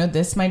 like, you know,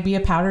 this might be a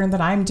pattern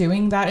that I'm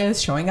doing that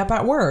is showing up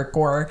at work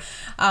or,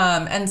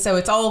 and so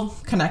it's all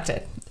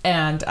connected.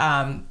 And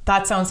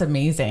that sounds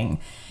amazing.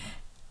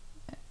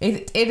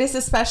 It is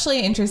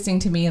especially interesting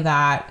to me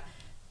that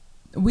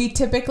we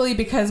typically,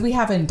 because we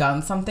haven't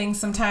done something,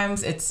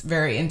 sometimes it's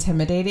very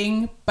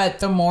intimidating, but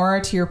the more,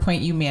 to your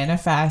point, you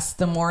manifest,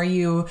 the more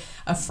you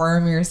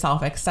affirm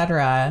yourself,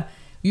 etc.,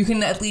 you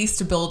can at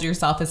least build your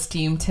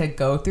self-esteem to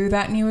go through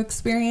that new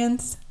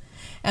experience.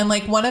 And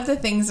like one of the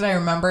things that I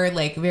remember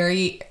like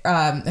very,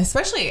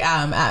 especially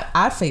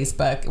at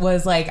Facebook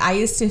was like, I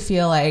used to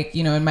feel like,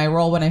 you know, in my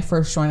role when I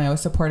first joined, I was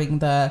supporting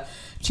the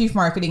chief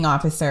marketing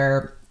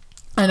officer.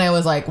 And I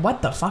was like,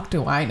 what the fuck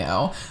do I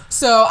know?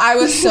 So I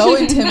was so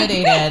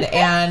intimidated.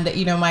 And,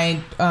 you know, my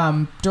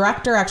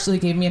director actually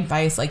gave me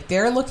advice. Like,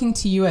 they're looking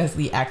to you as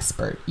the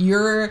expert.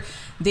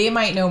 They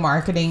might know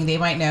marketing. They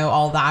might know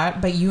all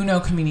that. But you know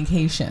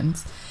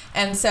communications.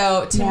 And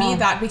so to me,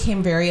 that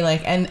became very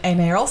like, and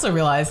I also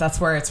realized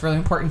that's where it's really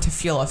important to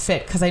feel a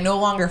fit. Because I no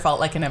longer felt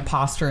like an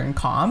imposter in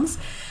comms.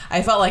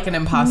 I felt like an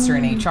imposter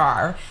in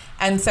HR.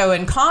 And so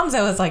in comms,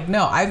 I was like,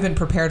 no, I've been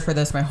prepared for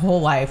this my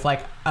whole life.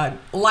 Like a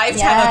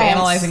lifetime of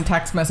analyzing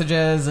text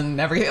messages and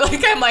everything.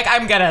 Like,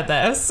 I'm good at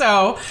this.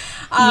 So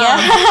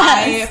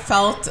I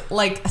felt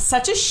like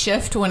such a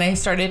shift when I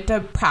started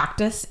to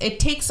practice. It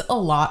takes a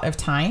lot of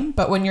time.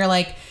 But when you're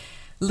like,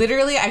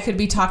 literally, I could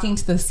be talking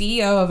to the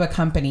CEO of a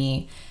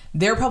company.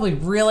 They're probably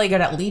really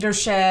good at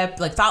leadership,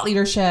 like thought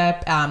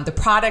leadership, the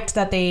product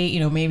that they, you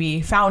know,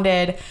 maybe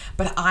founded,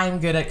 but I'm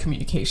good at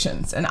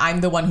communications and I'm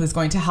the one who's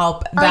going to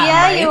help them,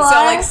 right? You so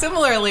are. like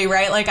similarly,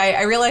 right? Like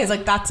I realize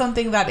like that's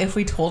something that if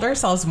we told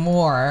ourselves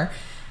more,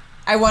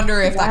 I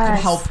wonder if that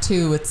could help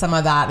too with some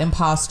of that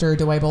imposter,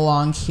 do I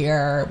belong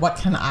here? What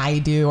can I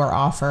do or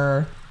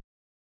offer?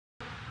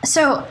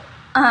 So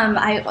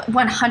I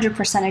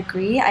 100%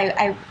 agree.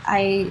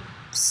 I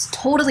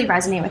totally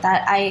resonate with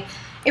that.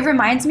 It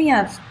reminds me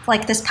of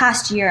like this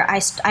past year,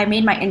 I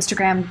made my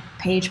Instagram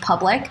page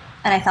public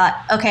and I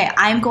thought, okay,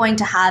 I'm going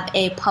to have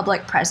a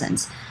public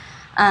presence.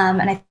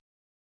 And I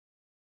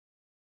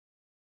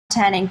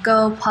and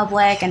go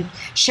public and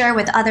share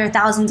with other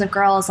thousands of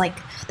girls like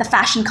the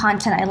fashion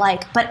content I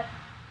like. But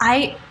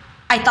I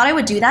thought I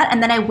would do that,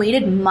 and then I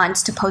waited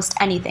months to post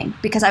anything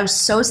because I was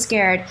so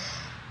scared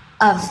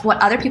of what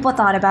other people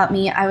thought about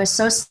me. I was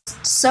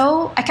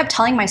I kept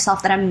telling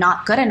myself that I'm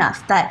not good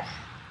enough, that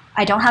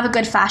I don't have a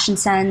good fashion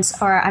sense,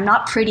 or I'm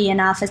not pretty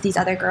enough as these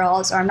other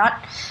girls, or I'm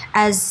not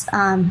as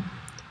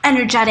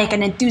energetic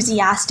and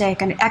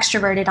enthusiastic and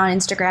extroverted on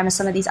Instagram as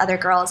some of these other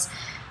girls.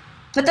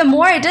 But the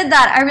more I did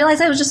that, I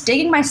realized I was just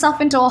digging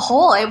myself into a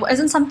hole. It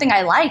wasn't something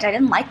I liked. I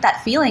didn't like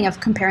that feeling of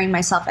comparing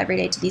myself every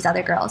day to these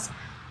other girls.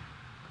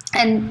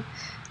 And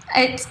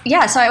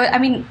so I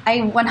mean, I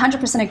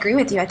 100% agree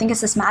with you. I think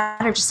it's this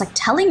matter of just like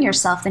telling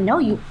yourself that, no,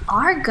 you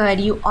are good.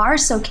 You are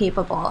so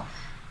capable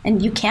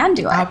and you can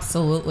do it.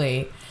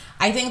 Absolutely.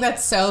 I think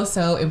that's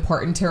so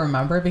important to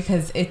remember,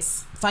 because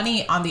it's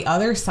funny, on the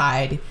other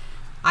side,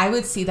 I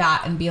would see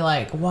that and be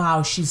like,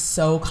 wow, she's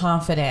so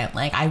confident.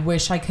 Like, I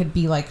wish I could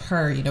be like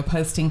her,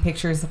 posting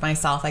pictures of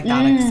myself like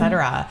that,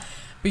 etc.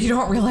 But you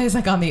don't realize,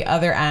 like, on the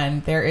other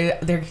end, there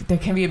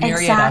can be a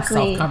myriad of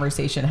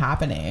self-conversation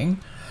happening.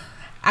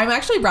 I'm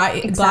actually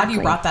glad you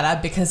brought that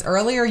up, because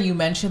earlier you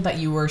mentioned that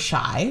you were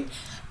shy.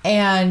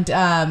 And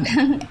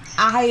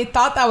I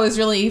thought that was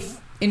really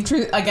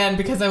again,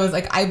 because I was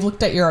like, I've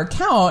looked at your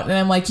account and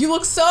I'm like, you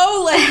look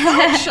so like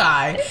not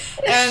shy.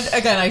 And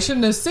again, I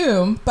shouldn't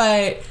assume,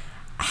 but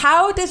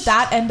how did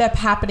that end up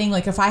happening?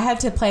 Like, if I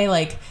had to play,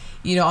 like,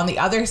 on the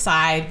other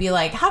side, be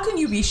like, how can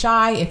you be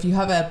shy if you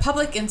have a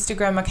public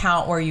Instagram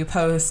account where you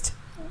post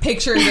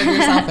pictures of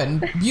yourself in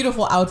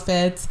beautiful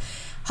outfits?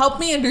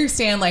 Help me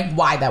understand, like,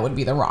 why that would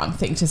be the wrong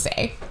thing to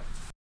say.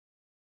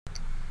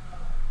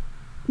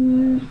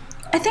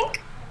 I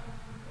think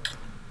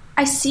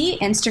I see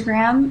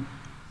Instagram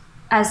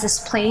as this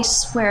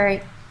place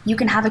where you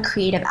can have a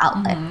creative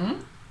outlet,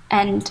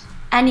 and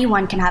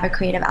anyone can have a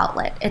creative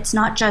outlet. It's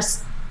not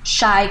just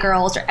shy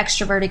girls or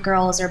extroverted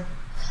girls or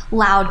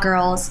loud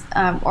girls,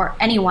 or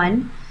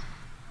anyone.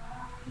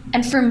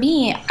 And for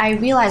me, I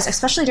realized,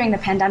 especially during the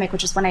pandemic,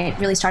 which is when I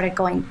really started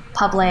going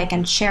public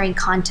and sharing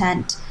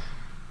content,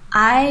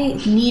 I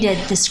needed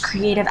this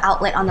creative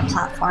outlet on the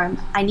platform.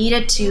 I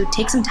needed to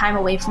take some time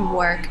away from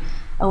work,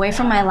 away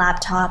from my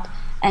laptop,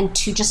 and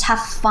to just have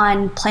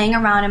fun playing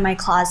around in my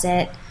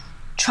closet,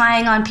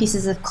 trying on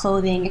pieces of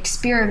clothing,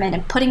 experiment,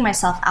 and putting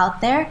myself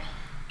out there.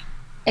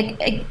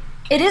 It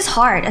is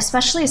hard,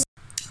 especially as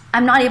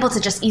I'm not able to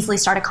just easily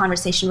start a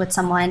conversation with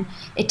someone.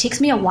 It takes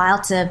me a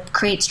while to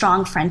create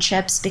strong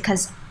friendships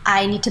because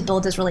I need to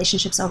build those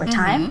relationships over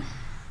time.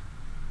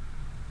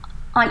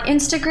 On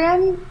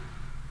Instagram,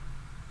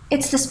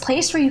 it's this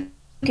place where you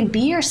can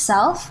be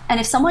yourself, and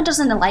if someone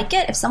doesn't like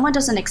it, if someone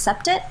doesn't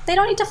accept it, they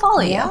don't need to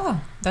follow you. Yeah,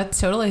 that's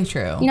totally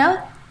true.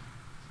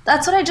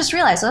 That's what I just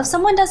realized. So if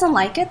someone doesn't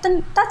like it,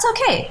 then that's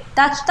okay.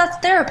 That's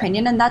their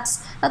opinion, and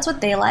that's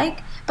what they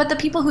like. But the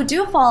people who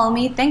do follow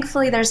me,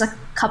 thankfully, there's a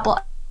couple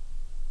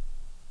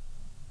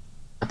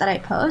that I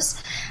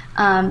post.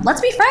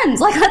 Let's be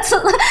friends. Like,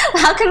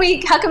 how can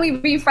we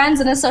be friends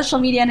in a social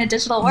media and a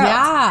digital world?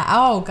 Yeah.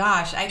 Oh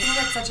gosh, I think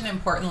that's such an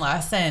important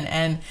lesson,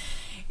 and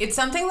it's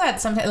something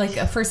that sometimes,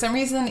 like, for some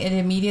reason, it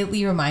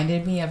immediately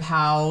reminded me of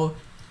how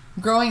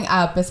growing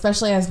up,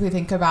 especially as we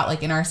think about,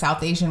 like, in our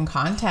South Asian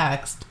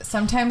context,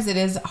 sometimes it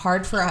is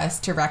hard for us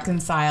to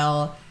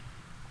reconcile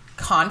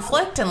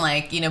conflict and,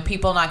 like,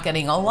 people not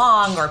getting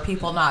along or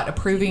people not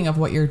approving of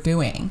what you're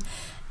doing.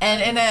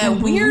 And in a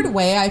weird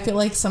way, I feel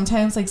like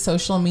sometimes, like,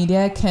 social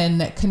media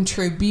can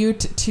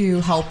contribute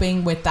to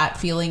helping with that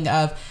feeling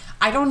of,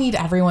 I don't need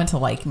everyone to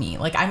like me.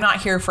 Like, I'm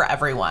not here for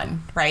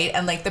everyone, right?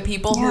 And, like, the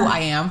people who I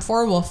am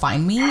for will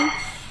find me.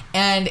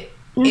 And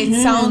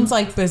it sounds,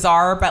 like,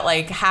 bizarre, but,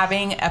 like,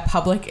 having a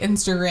public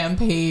Instagram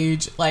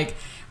page, like,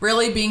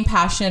 really being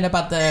passionate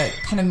about the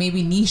kind of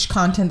maybe niche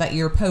content that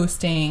you're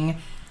posting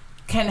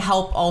can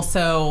help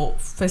also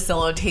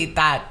facilitate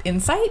that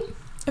insight,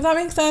 if that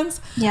makes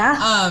sense.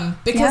 Yeah.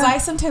 Because I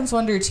sometimes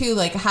wonder, too,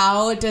 like,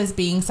 how does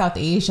being South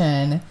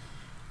Asian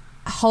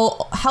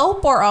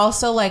help or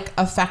also, like,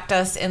 affect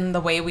us in the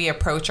way we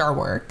approach our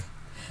work,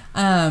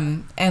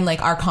 and,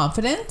 like, our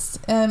confidence,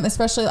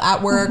 especially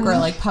at work or,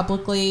 like,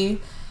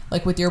 publicly,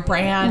 like, with your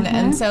brand.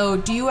 And so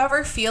do you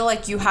ever feel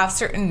like you have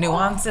certain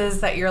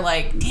nuances that you're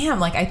like, damn,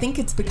 like, I think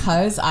it's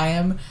because I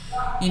am,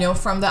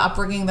 from the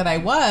upbringing that I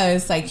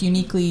was, like,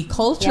 uniquely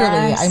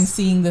culturally, I'm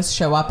seeing this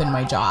show up in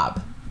my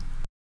job?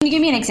 Can you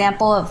give me an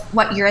example of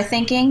what you're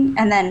thinking,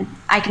 and then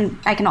I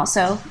can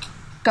also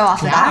go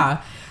off of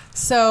that?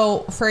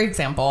 So, for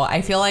example,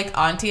 I feel like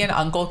auntie and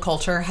uncle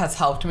culture has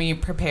helped me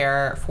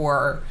prepare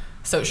for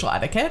social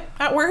etiquette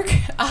at work.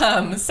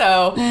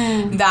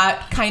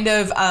 That kind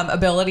of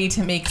ability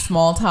to make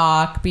small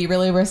talk, be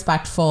really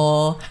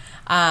respectful,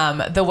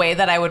 the way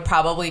that I would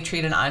probably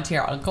treat an auntie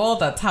or uncle,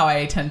 that's how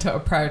I tend to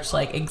approach,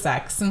 like,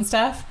 execs and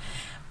stuff.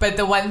 But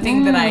the one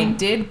thing that I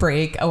did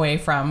break away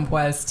from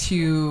was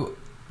to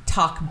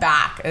talk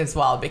back as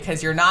well,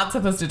 because you're not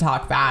supposed to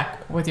talk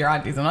back with your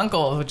aunties and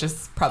uncles, which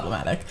is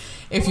problematic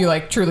if you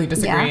like truly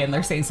disagree and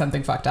they're saying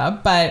something fucked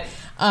up. But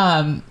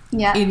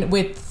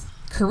with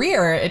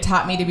career, it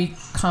taught me to be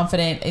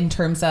confident in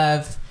terms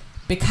of,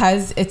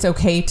 because it's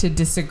okay to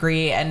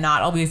disagree and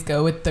not always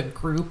go with the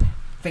group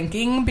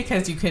thinking,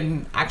 because you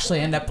can actually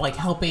end up like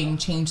helping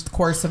change the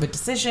course of a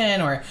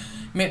decision, or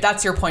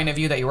that's your point of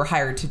view that you were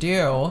hired to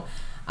do.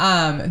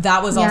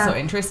 That was also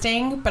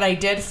interesting, but I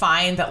did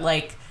find that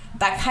like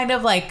that kind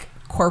of like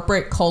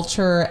corporate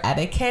culture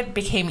etiquette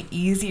became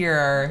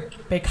easier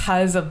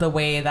because of the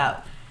way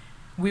that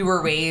we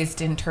were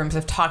raised in terms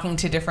of talking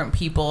to different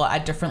people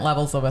at different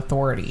levels of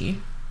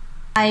authority.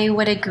 I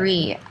would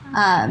agree.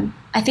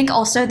 I think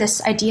also this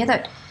idea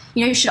that,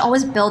 you know, you should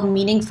always build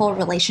meaningful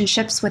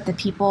relationships with the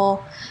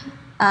people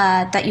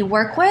that you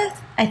work with.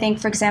 I think,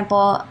 for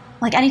example,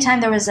 like anytime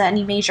there was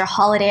any major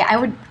holiday,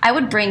 I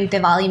would bring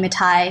Diwali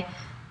mithai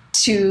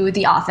to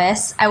the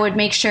office. I would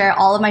make sure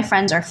all of my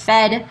friends are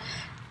fed.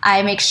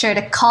 I make sure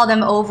to call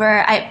them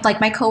over.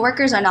 My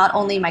coworkers are not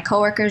only my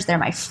coworkers, they're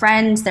my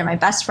friends, they're my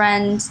best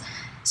friends.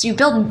 So you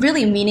build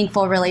really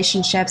meaningful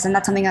relationships, and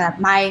that's something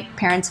that my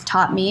parents have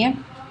taught me.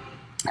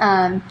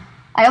 I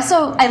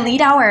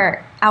lead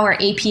our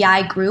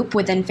API group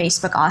within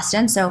Facebook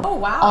Austin. So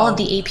all of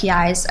the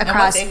APIs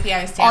across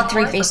all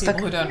three Facebook.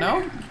 People who don't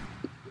know.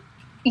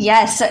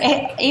 Yes, so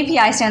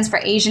API stands for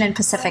Asian and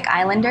Pacific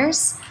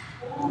Islanders,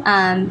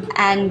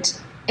 and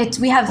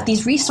we have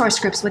these resource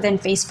groups within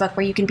Facebook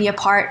where you can be a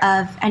part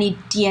of any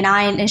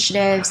D&I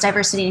initiatives,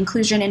 diversity and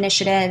inclusion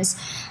initiatives.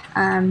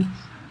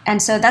 And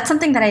so that's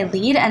something that I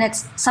lead, and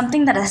it's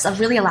something that has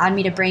really allowed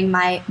me to bring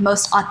my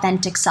most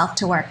authentic self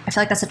to work. I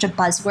feel like that's such a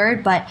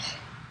buzzword, but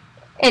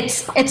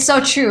it's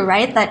so true,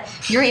 right? That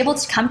you're able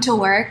to come to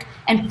work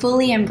and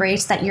fully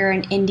embrace that you're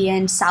an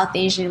Indian, South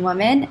Asian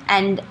woman,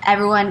 and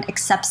everyone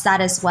accepts that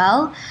as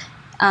well,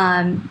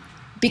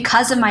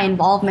 because of my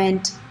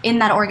involvement in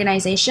that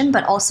organization,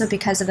 but also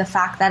because of the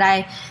fact that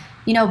I,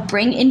 you know,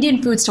 bring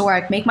Indian foods to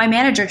work, make my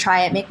manager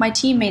try it, make my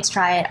teammates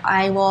try it.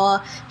 I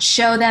will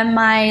show them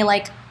my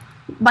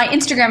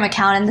Instagram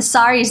account and the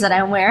saris that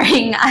I'm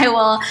wearing. I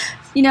will,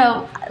 you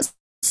know,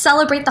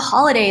 celebrate the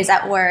holidays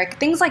at work,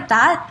 things like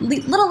that,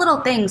 little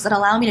things that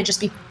allow me to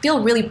just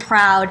feel really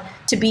proud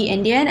to be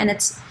Indian. And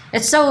it's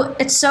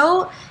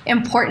so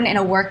important in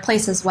a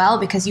workplace as well,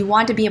 because you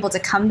want to be able to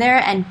come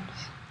there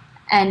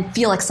and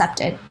feel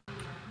accepted.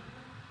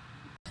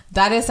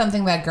 That is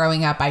something that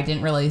growing up I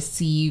didn't really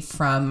see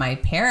from my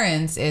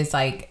parents, is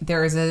like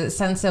there's a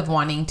sense of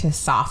wanting to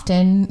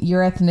soften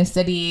your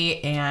ethnicity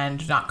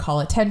and not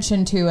call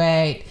attention to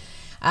it.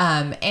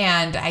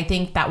 And I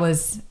think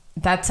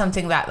that's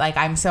something that like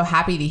I'm so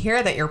happy to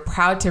hear that you're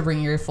proud to bring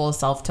your full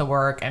self to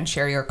work and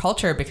share your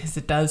culture, because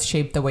it does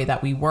shape the way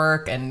that we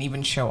work and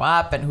even show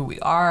up and who we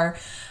are.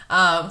 So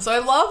I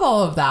love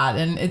all of that.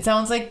 And it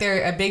sounds like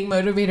they're a big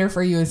motivator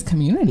for you as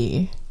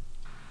community.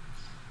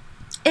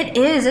 It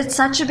is. It's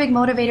such a big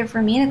motivator for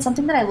me, and it's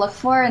something that I look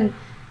for, and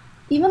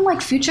even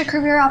like future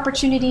career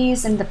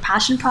opportunities and the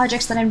passion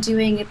projects that I'm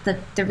doing,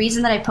 the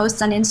reason that I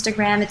post on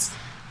Instagram, it's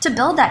to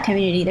build that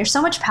community. There's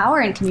so much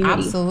power in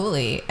community.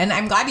 Absolutely. And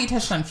I'm glad you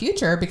touched on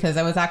future, because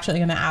I was actually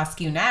going to ask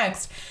you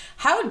next,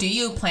 how do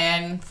you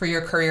plan for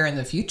your career in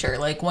the future?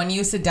 Like when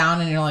you sit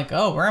down and you're like,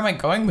 oh, where am I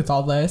going with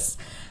all this?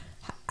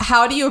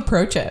 How do you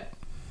approach it?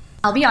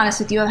 I'll be honest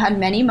with you, I've had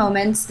many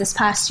moments this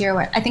past year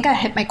where I think I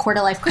hit my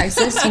quarter life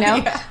crisis, you know,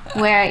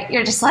 where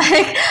you're just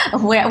like,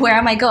 where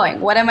am I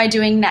going? What am I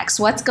doing next?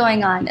 What's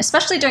going on?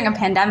 Especially during a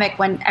pandemic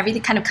when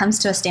everything kind of comes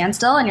to a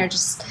standstill and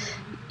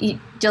you're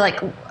like,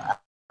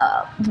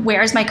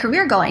 where's my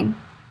career going?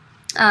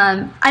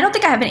 I don't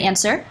think I have an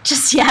answer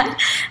just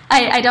yet.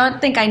 I don't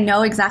think I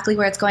know exactly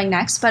where it's going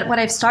next, but what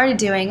I've started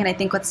doing, and I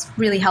think what's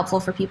really helpful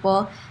for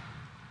people,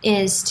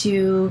 is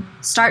to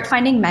start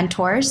finding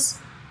mentors,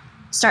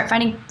 start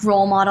finding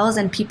role models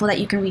and people that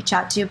you can reach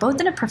out to, both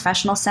in a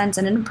professional sense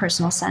and in a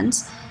personal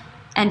sense,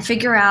 and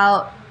figure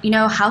out, you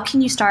know, how can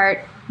you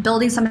start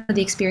building some of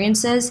the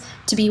experiences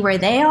to be where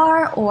they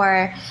are,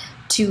 or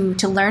to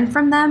learn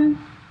from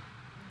them.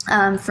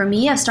 For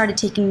me, I've started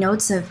taking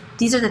notes of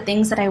these are the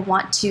things that I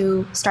want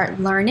to start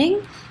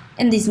learning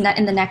in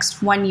the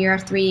next 1 year,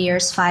 3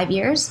 years, 5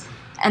 years,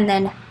 and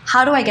then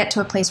how do I get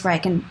to a place where I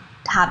can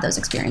have those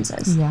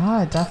experiences?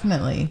 Yeah,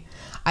 definitely.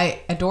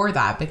 I adore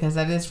that, because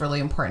that is really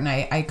important.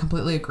 I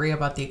completely agree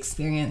about the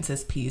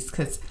experiences piece,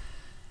 because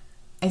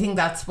I think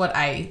that's what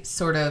I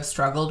sort of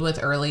struggled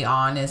with early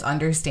on, is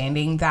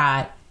understanding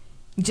that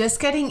just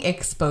getting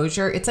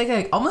exposure, it's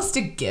like almost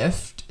a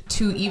gift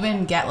to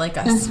even get like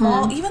a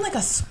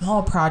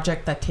small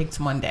project that takes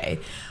one day,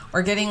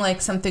 or getting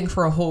like something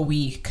for a whole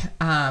week.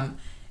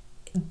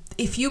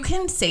 If you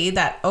can say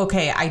that,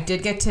 okay, I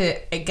did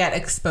get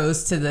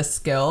exposed to this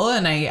skill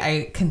and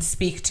I can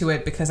speak to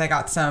it because I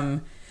got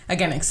some,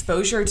 again,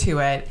 exposure to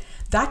it,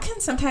 that can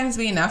sometimes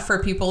be enough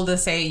for people to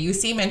say, you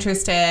seem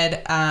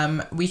interested,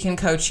 we can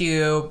coach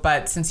you,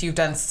 but since you've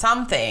done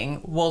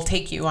something, we'll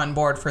take you on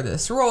board for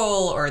this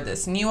role or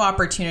this new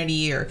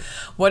opportunity or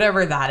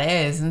whatever that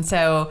is. And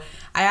so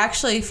I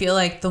actually feel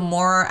like when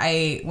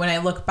I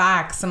look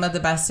back, some of the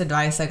best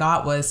advice I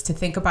got was to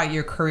think about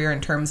your career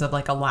in terms of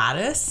like a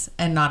lattice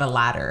and not a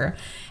ladder.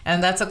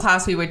 And that's a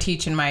class we would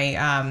teach in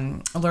my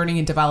learning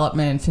and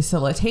development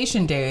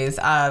facilitation days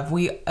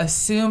we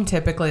assume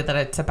typically that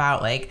it's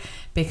about like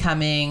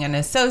becoming an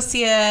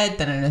associate,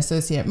 then an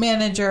associate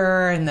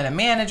manager, and then a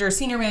manager,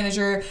 senior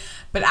manager.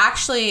 But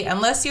actually,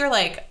 unless you're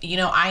like,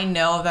 I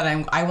know that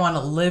I want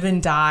to live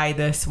and die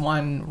this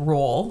one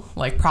role,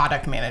 like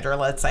product manager,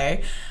 let's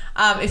say.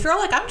 If you're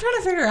like, I'm trying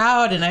to figure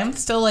out and I'm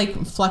still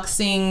like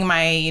flexing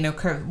my,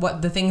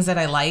 what the things that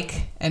I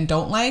like and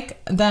don't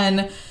like,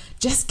 then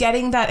just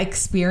getting that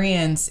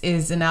experience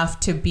is enough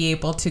to be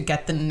able to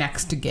get the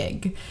next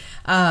gig.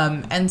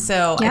 And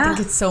so I think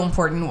it's so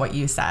important what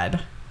you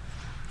said.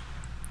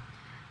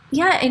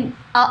 Yeah, and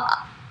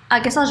I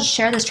guess I'll just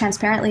share this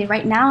transparently.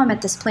 Right now I'm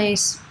at this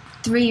place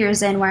 3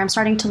 years in where I'm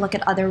starting to look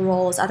at other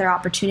roles, other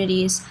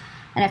opportunities.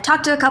 And I've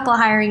talked to a couple of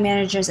hiring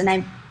managers,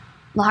 and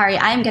Lahari,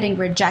 I am getting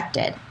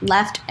rejected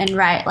left and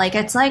right. Like,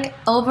 it's like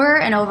over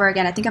and over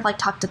again. I think I've like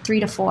talked to 3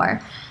 to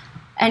 4.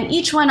 And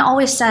each one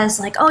always says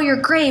like, oh,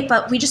 you're great,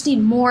 but we just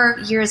need more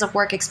years of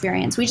work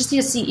experience. We just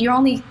need to see, you're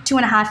only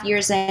 2.5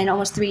 years in,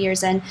 almost 3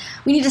 years in.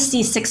 We need to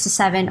see 6 to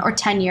 7 or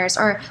 10 years,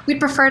 or we'd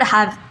prefer to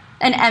have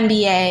an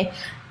MBA.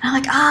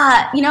 And I'm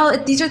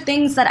like, these are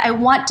things that I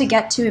want to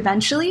get to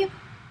eventually.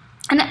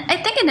 And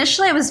I think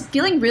initially I was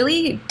feeling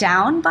really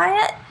down by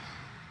it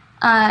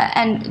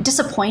and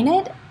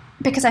disappointed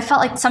because I felt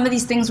like some of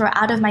these things were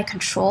out of my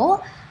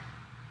control.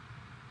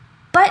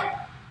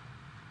 But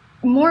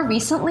more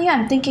recently,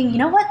 I'm thinking, you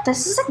know what?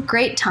 This is a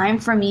great time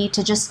for me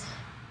to just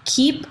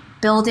keep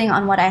building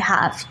on what I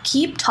have,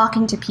 keep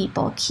talking to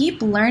people,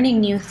 keep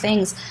learning new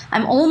things.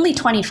 I'm only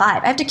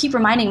 25. I have to keep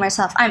reminding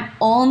myself, I'm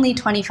only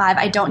 25.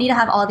 I don't need to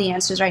have all the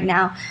answers right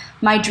now.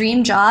 My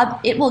dream job,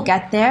 it will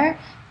get there.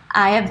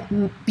 I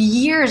have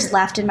years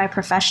left in my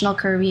professional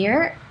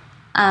career,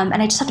 and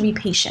I just have to be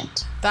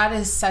patient. That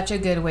is such a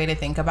good way to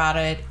think about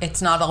it.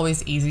 It's not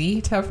always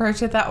easy to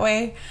approach it that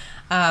way.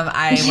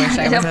 I wish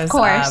I was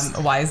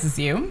as wise as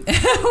you when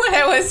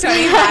I was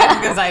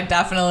 25, because I'd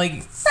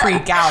definitely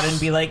freak out and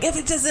be like, if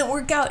it doesn't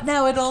work out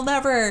now, it'll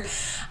never.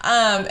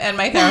 And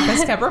my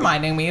therapist kept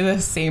reminding me the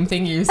same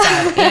thing you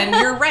said. And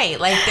you're right.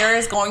 Like, there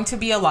is going to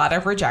be a lot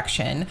of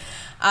rejection.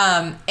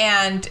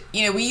 And,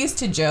 we used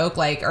to joke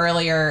like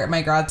earlier,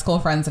 my grad school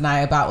friends and I,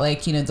 about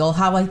like, they'll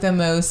have like the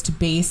most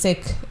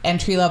basic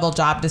entry level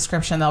job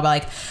description. They'll be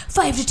like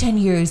 5 to 10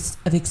 years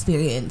of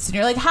experience. And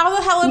you're like, how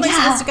the hell am I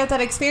supposed to get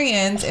that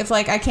experience if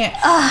like I can't?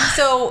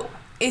 So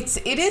it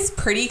is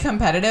pretty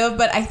competitive,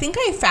 but I think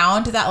I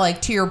found that,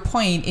 like, to your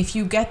point, if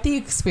you get the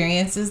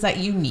experiences that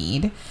you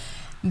need,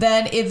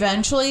 then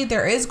eventually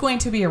there is going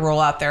to be a role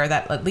out there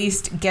that at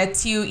least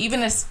gets you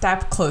even a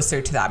step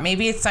closer to that.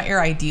 Maybe it's not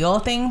your ideal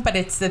thing, but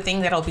it's the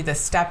thing that'll be the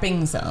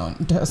stepping stone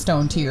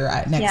to your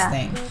next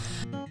thing.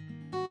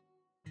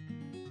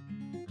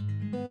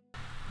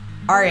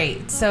 All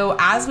right. So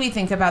as we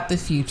think about the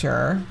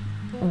future,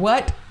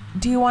 what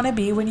do you want to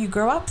be when you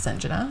grow up,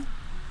 Sanjana?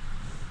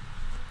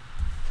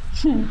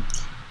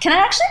 Can I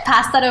actually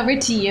pass that over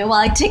to you while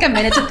I take a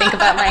minute to think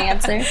about my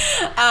answer?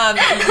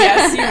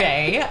 Yes, you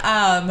may.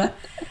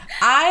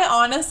 I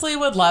honestly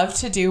would love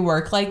to do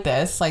work like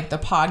this, like the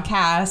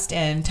podcast,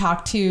 and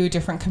talk to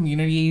different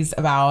communities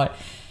about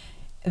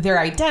their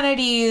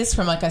identities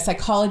from like a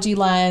psychology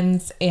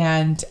lens.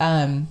 And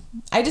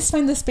I just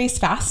find this space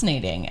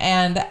fascinating.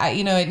 And,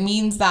 it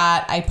means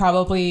that I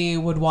probably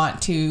would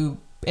want to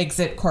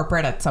exit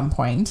corporate at some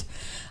point.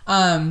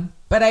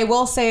 But I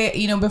will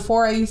say,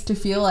 before I used to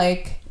feel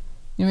like,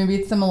 maybe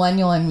it's the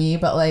millennial in me,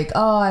 but like,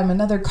 oh, I'm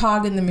another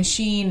cog in the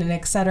machine and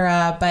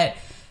etc. But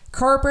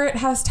corporate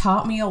has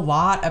taught me a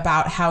lot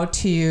about how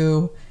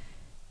to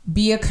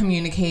be a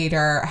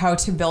communicator, how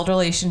to build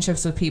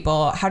relationships with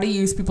people, how to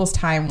use people's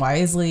time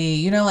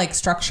wisely, like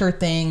structure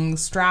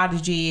things,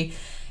 strategy.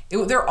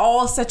 They're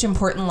all such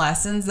important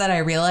lessons that I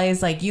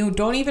realize, like, you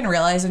don't even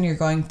realize when you're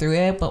going through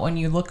it, but when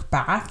you look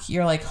back,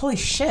 you're like, holy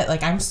shit,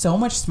 like, I'm so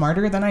much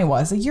smarter than I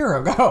was a year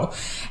ago.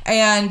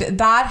 And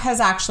that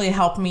has actually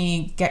helped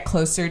me get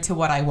closer to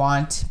what I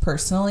want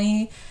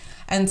personally.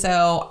 And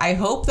so I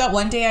hope that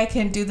one day I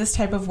can do this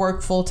type of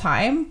work full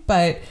time,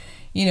 but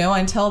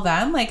until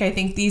then, like, I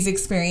think these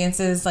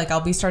experiences, like, I'll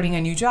be starting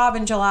a new job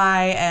in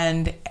July,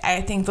 and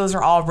I think those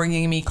are all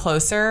bringing me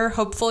closer.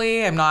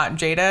 Hopefully I'm not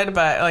jaded,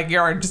 but like,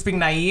 you're just being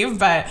naive,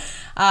 but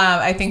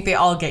I think they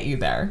all get you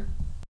there.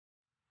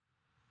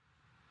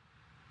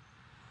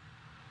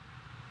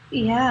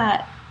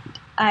 Yeah,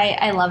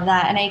 I love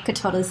that. And I could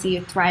totally see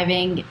you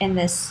thriving in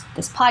this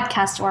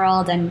podcast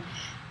world, and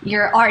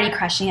you're already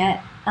crushing it.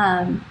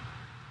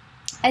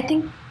 I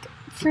think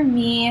for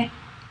me,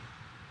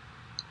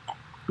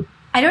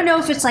 I don't know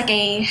if it's like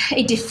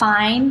a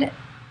defined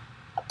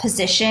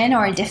position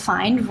or a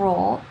defined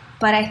role,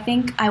 but I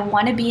think I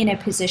want to be in a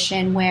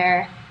position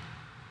where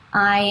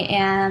I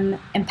am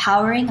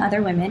empowering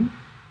other women.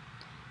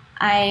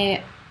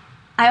 I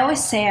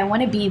always say I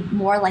want to be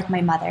more like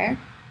my mother,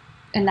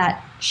 in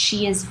that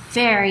she is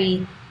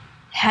very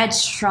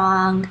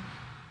headstrong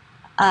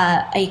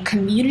a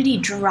community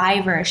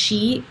driver.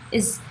 She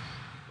is,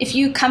 if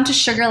you come to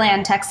Sugar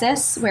Land,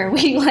 Texas, where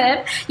we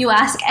live, you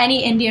ask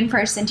any Indian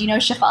person, do you know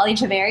Shefali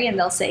Jhaveri? And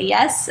they'll say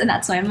yes, and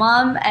that's my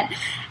mom.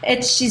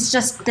 And she's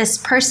just this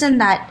person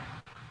that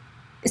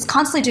is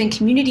constantly doing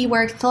community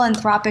work,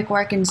 philanthropic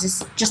work, and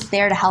just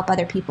there to help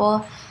other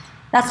people.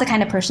 That's the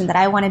kind of person that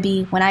I want to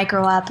be when I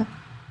grow up.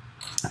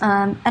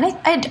 And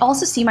I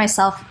also see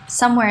myself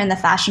somewhere in the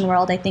fashion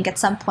world, I think, at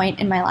some point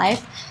in my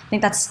life. I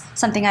think that's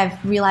something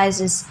I've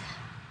realized is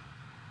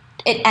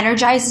it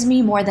energizes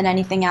me more than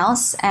anything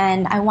else,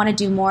 and I want to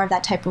do more of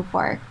that type of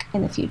work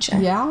in the future.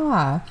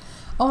 Yeah.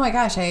 Oh my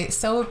gosh, I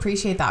so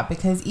appreciate that,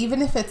 because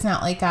even if it's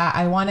not like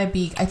I want to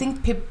be, I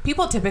think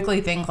people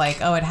typically think like,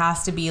 oh, it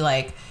has to be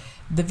like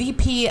the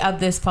VP of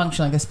this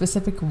function, like a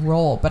specific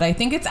role. But I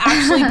think it's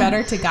actually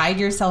better to guide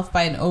yourself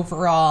by an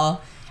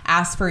overall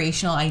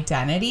aspirational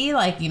identity.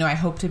 Like, you know, I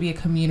hope to be a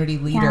community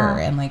leader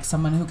and like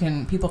someone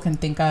who people can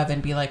think of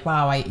and be like,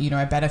 wow,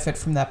 I benefit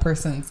from that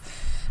person's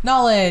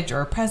knowledge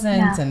or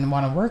presence and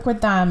want to work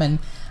with them. And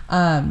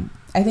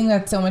I think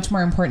that's so much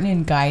more important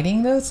in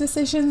guiding those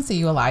decisions, so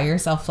you allow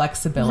yourself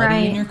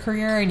flexibility in your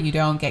career and you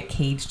don't get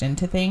caged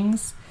into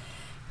things.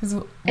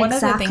 Because one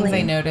of the things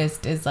I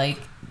noticed is like,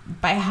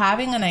 by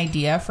having an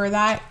idea for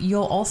that,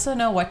 you'll also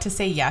know what to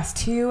say yes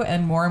to,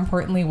 and more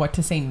importantly, what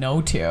to say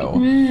no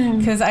to.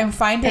 Because I'm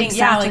finding,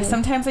 like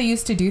sometimes I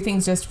used to do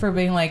things just for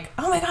being like,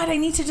 oh my God, I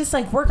need to just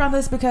like work on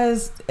this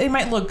because it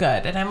might look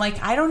good. And I'm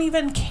like, I don't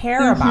even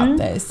care about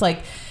this. Like,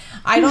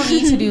 I don't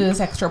need to do this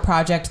extra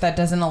project that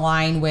doesn't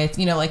align with,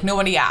 you know, like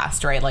nobody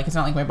asked, right? Like, it's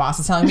not like my boss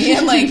is telling me,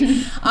 and like,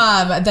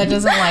 that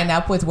doesn't line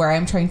up with where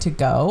I'm trying to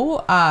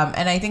go.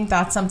 And I think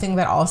that's something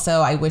that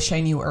also I wish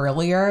I knew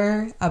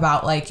earlier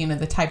about, like, you know,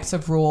 the types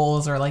of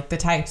roles or like the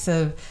types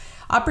of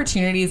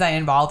opportunities I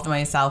involved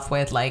myself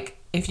with. Like,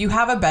 if you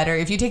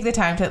take the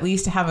time to at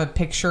least have a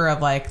picture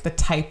of like the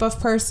type of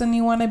person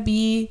you want to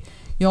be,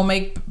 you'll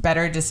make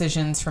better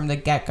decisions from the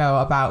get-go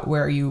about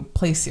where you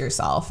place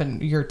yourself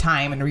and your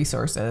time and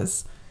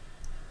resources.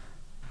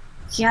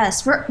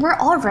 Yes, we're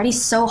already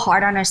so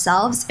hard on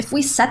ourselves. If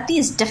we set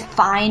these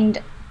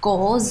defined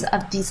goals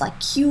of these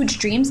like huge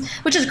dreams,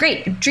 which is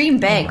great, dream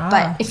big,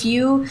 but if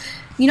you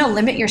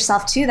limit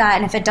yourself to that,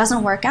 and if it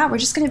doesn't work out, we're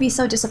just going to be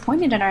so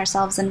disappointed in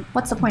ourselves, and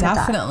what's the point of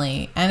that?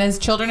 Definitely. And as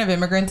children of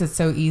immigrants, it's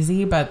so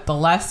easy, but the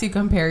less you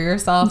compare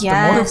yourself,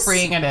 the more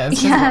freeing it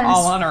is, because we're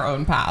all on our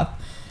own path.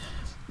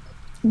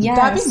 Yes.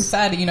 That being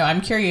said, you know, I'm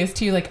curious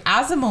too, like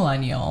as a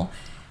millennial,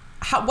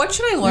 what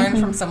should I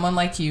learn from someone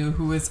like you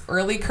who is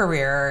early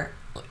career,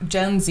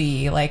 Gen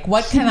Z? Like,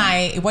 what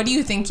do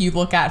you think you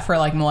look at for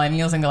like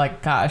millennials and go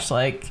like, gosh,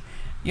 like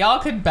y'all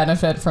could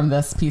benefit from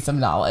this piece of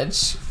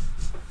knowledge?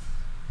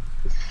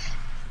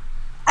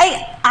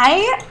 I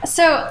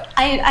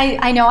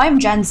know I'm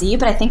Gen Z,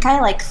 but I think I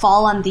like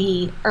fall on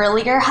the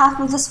earlier half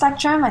of the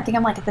spectrum. I think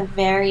I'm like at the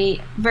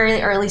very, very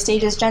early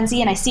stages Gen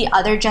Z, and I see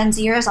other Gen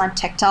Zers on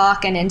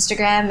TikTok and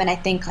Instagram, and I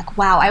think like,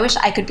 wow, I wish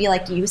I could be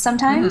like you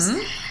sometimes,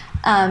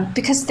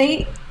 because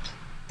they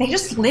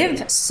just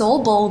live so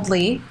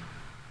boldly.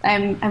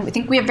 I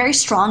think we have very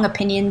strong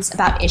opinions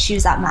about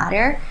issues that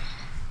matter,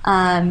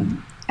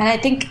 and I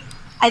think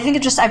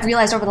I've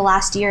realized over the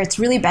last year, it's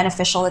really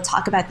beneficial to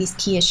talk about these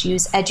key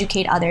issues,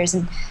 educate others,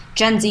 and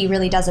Gen Z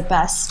really does it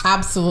best.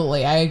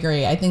 Absolutely. I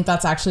agree. I think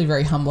that's actually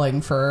very humbling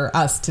for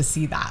us to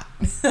see that.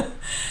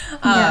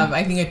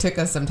 I think it took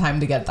us some time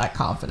to get that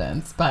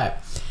confidence.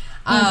 But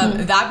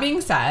that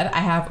being said, I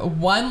have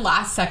one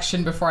last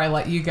section before I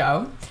let you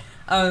go.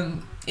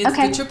 It's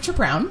the Chip Chip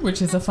round, which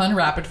is a fun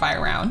rapid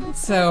fire round.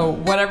 So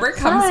whatever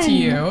comes to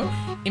you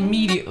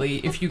immediately,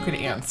 if you could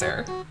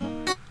answer.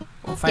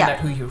 We'll find out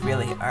who you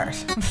really are,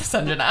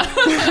 Sanjana.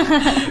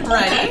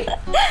 Ready?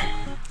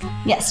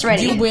 Yes,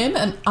 ready. You win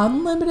an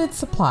unlimited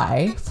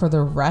supply for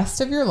the rest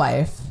of your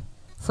life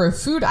for a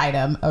food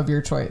item of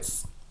your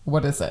choice.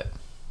 What is it?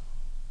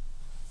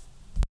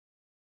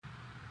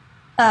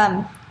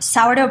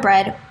 Sourdough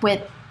bread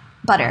with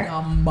butter.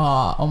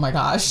 Oh my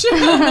gosh.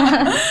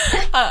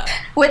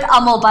 With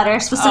Amul butter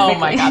specifically. Oh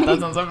my God,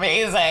 that sounds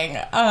amazing.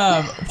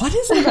 What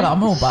is it about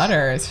Amul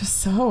butter? It's just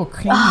so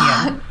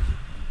creamy.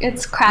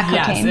 It's crack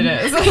cocaine.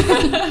 Yes, it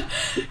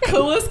is.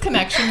 Coolest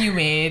connection you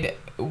made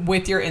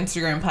with your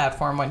Instagram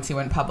platform once you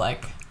went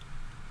public?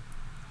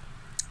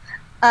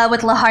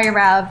 With Lahari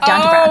Rao,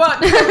 Down to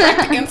Brown.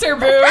 Correct answer,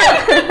 boo.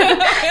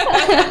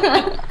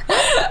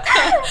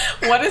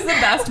 What is the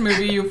best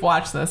movie you've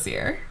watched this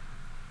year?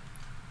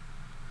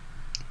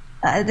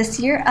 This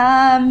year?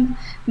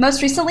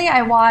 Most recently,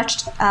 I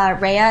watched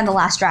Raya and the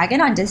Last Dragon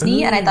on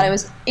Disney, and I thought it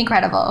was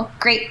incredible.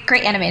 Great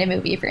animated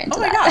movie if you're into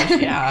that. Oh my gosh,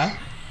 yeah.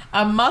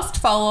 A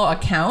must-follow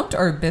account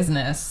or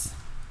business?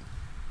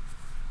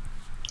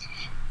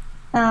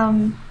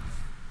 Jay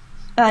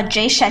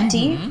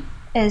Shetty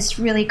is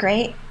really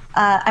great.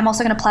 I'm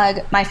also going to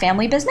plug my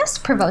family business,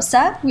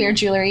 Provosa. We are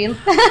jewelry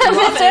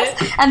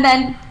business. And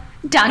then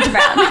Down to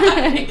Brown.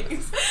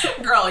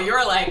 Girl,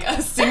 you're like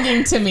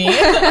singing to me.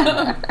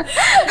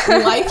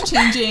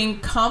 Life-changing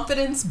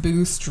confidence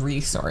boost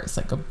resource,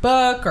 like a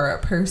book or a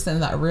person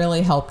that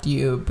really helped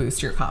you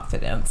boost your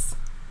confidence.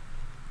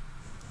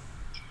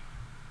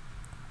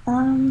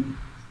 I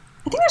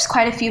think there's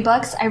quite a few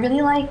books. I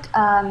really like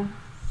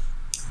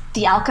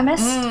The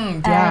Alchemist.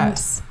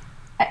 Yes.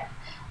 And,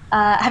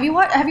 have you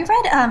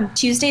read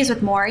Tuesdays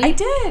with Morrie? I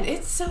did.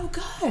 It's so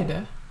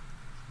good.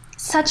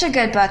 Such a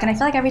good book, and I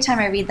feel like every time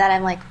I read that,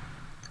 I'm like,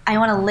 I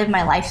want to live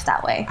my life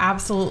that way.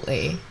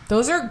 Absolutely.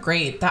 Those are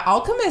great. The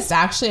Alchemist,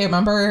 actually, I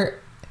remember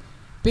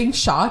being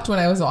shocked when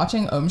I was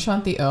watching Om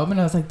Shanti Om, and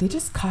I was like, they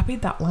just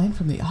copied that line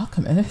from The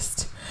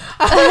Alchemist.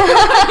 Really?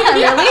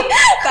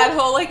 That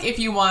whole, like, if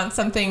you want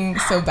something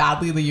so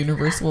badly, the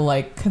universe will,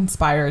 like,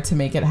 conspire to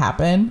make it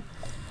happen.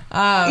 He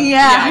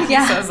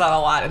says that a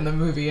lot in the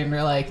movie, and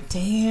you're like,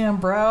 damn,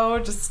 bro,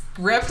 just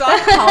ripped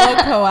off Paulo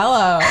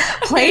Coelho.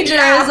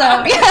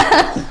 Plagiarism.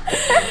 Yeah.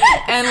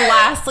 And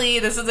lastly,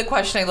 this is a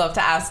question I love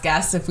to ask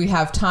guests if we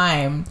have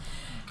time.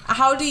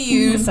 How do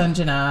you,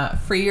 Sanjana,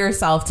 free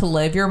yourself to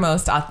live your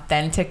most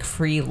authentic,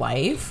 free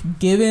life,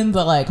 given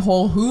the like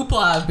whole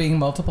hoopla of being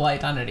multiple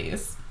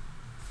identities?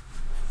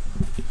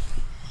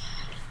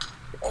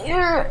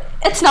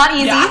 It's not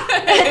easy. Yeah.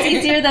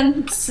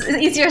 It's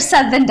easier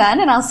said than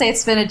done, and I'll say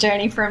it's been a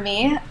journey for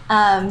me.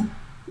 I'll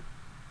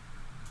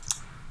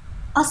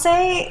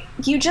say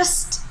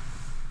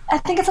I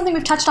think it's something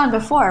we've touched on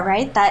before,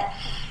 right? That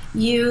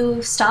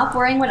you stop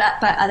worrying what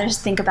others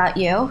think about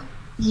you.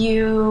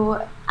 You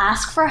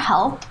ask for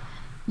help.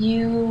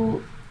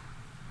 You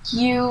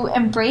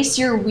embrace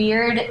your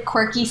weird,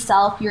 quirky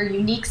self, your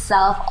unique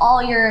self,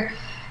 all your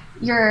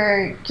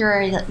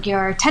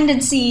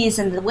tendencies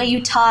and the way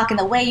you talk and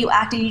the way you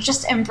act, and you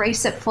just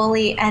embrace it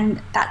fully, and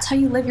that's how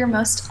you live your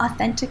most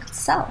authentic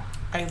self.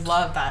 I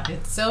love that.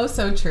 It's so,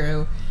 so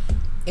true.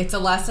 It's a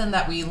lesson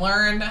that we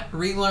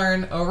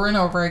relearn over and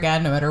over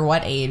again, no matter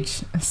what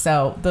age.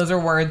 So those are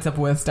words of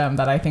wisdom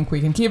that I think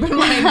we can keep in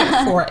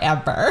mind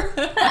forever.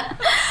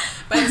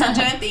 But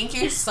Sanjana, thank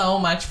you so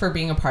much for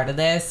being a part of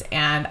this.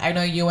 And I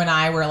know you and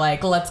I were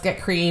like, let's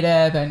get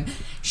creative and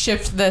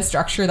shift the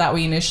structure that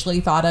we initially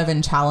thought of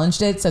and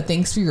challenged it. So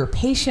thanks for your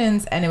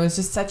patience. And it was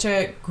just such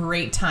a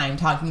great time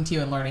talking to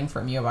you and learning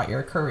from you about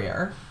your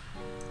career.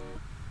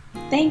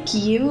 Thank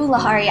you,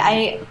 Lahari.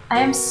 I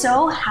am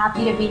so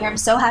happy to be here. I'm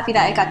so happy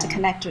that I got to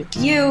connect with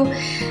you.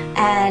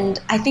 And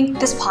I think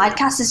this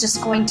podcast is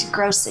just going to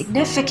grow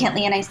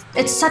significantly. And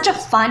it's such a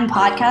fun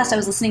podcast. I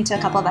was listening to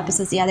a couple of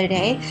episodes the other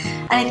day,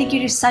 and I think you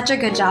do such a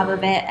good job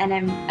of it. And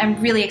I'm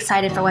really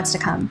excited for what's to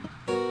come.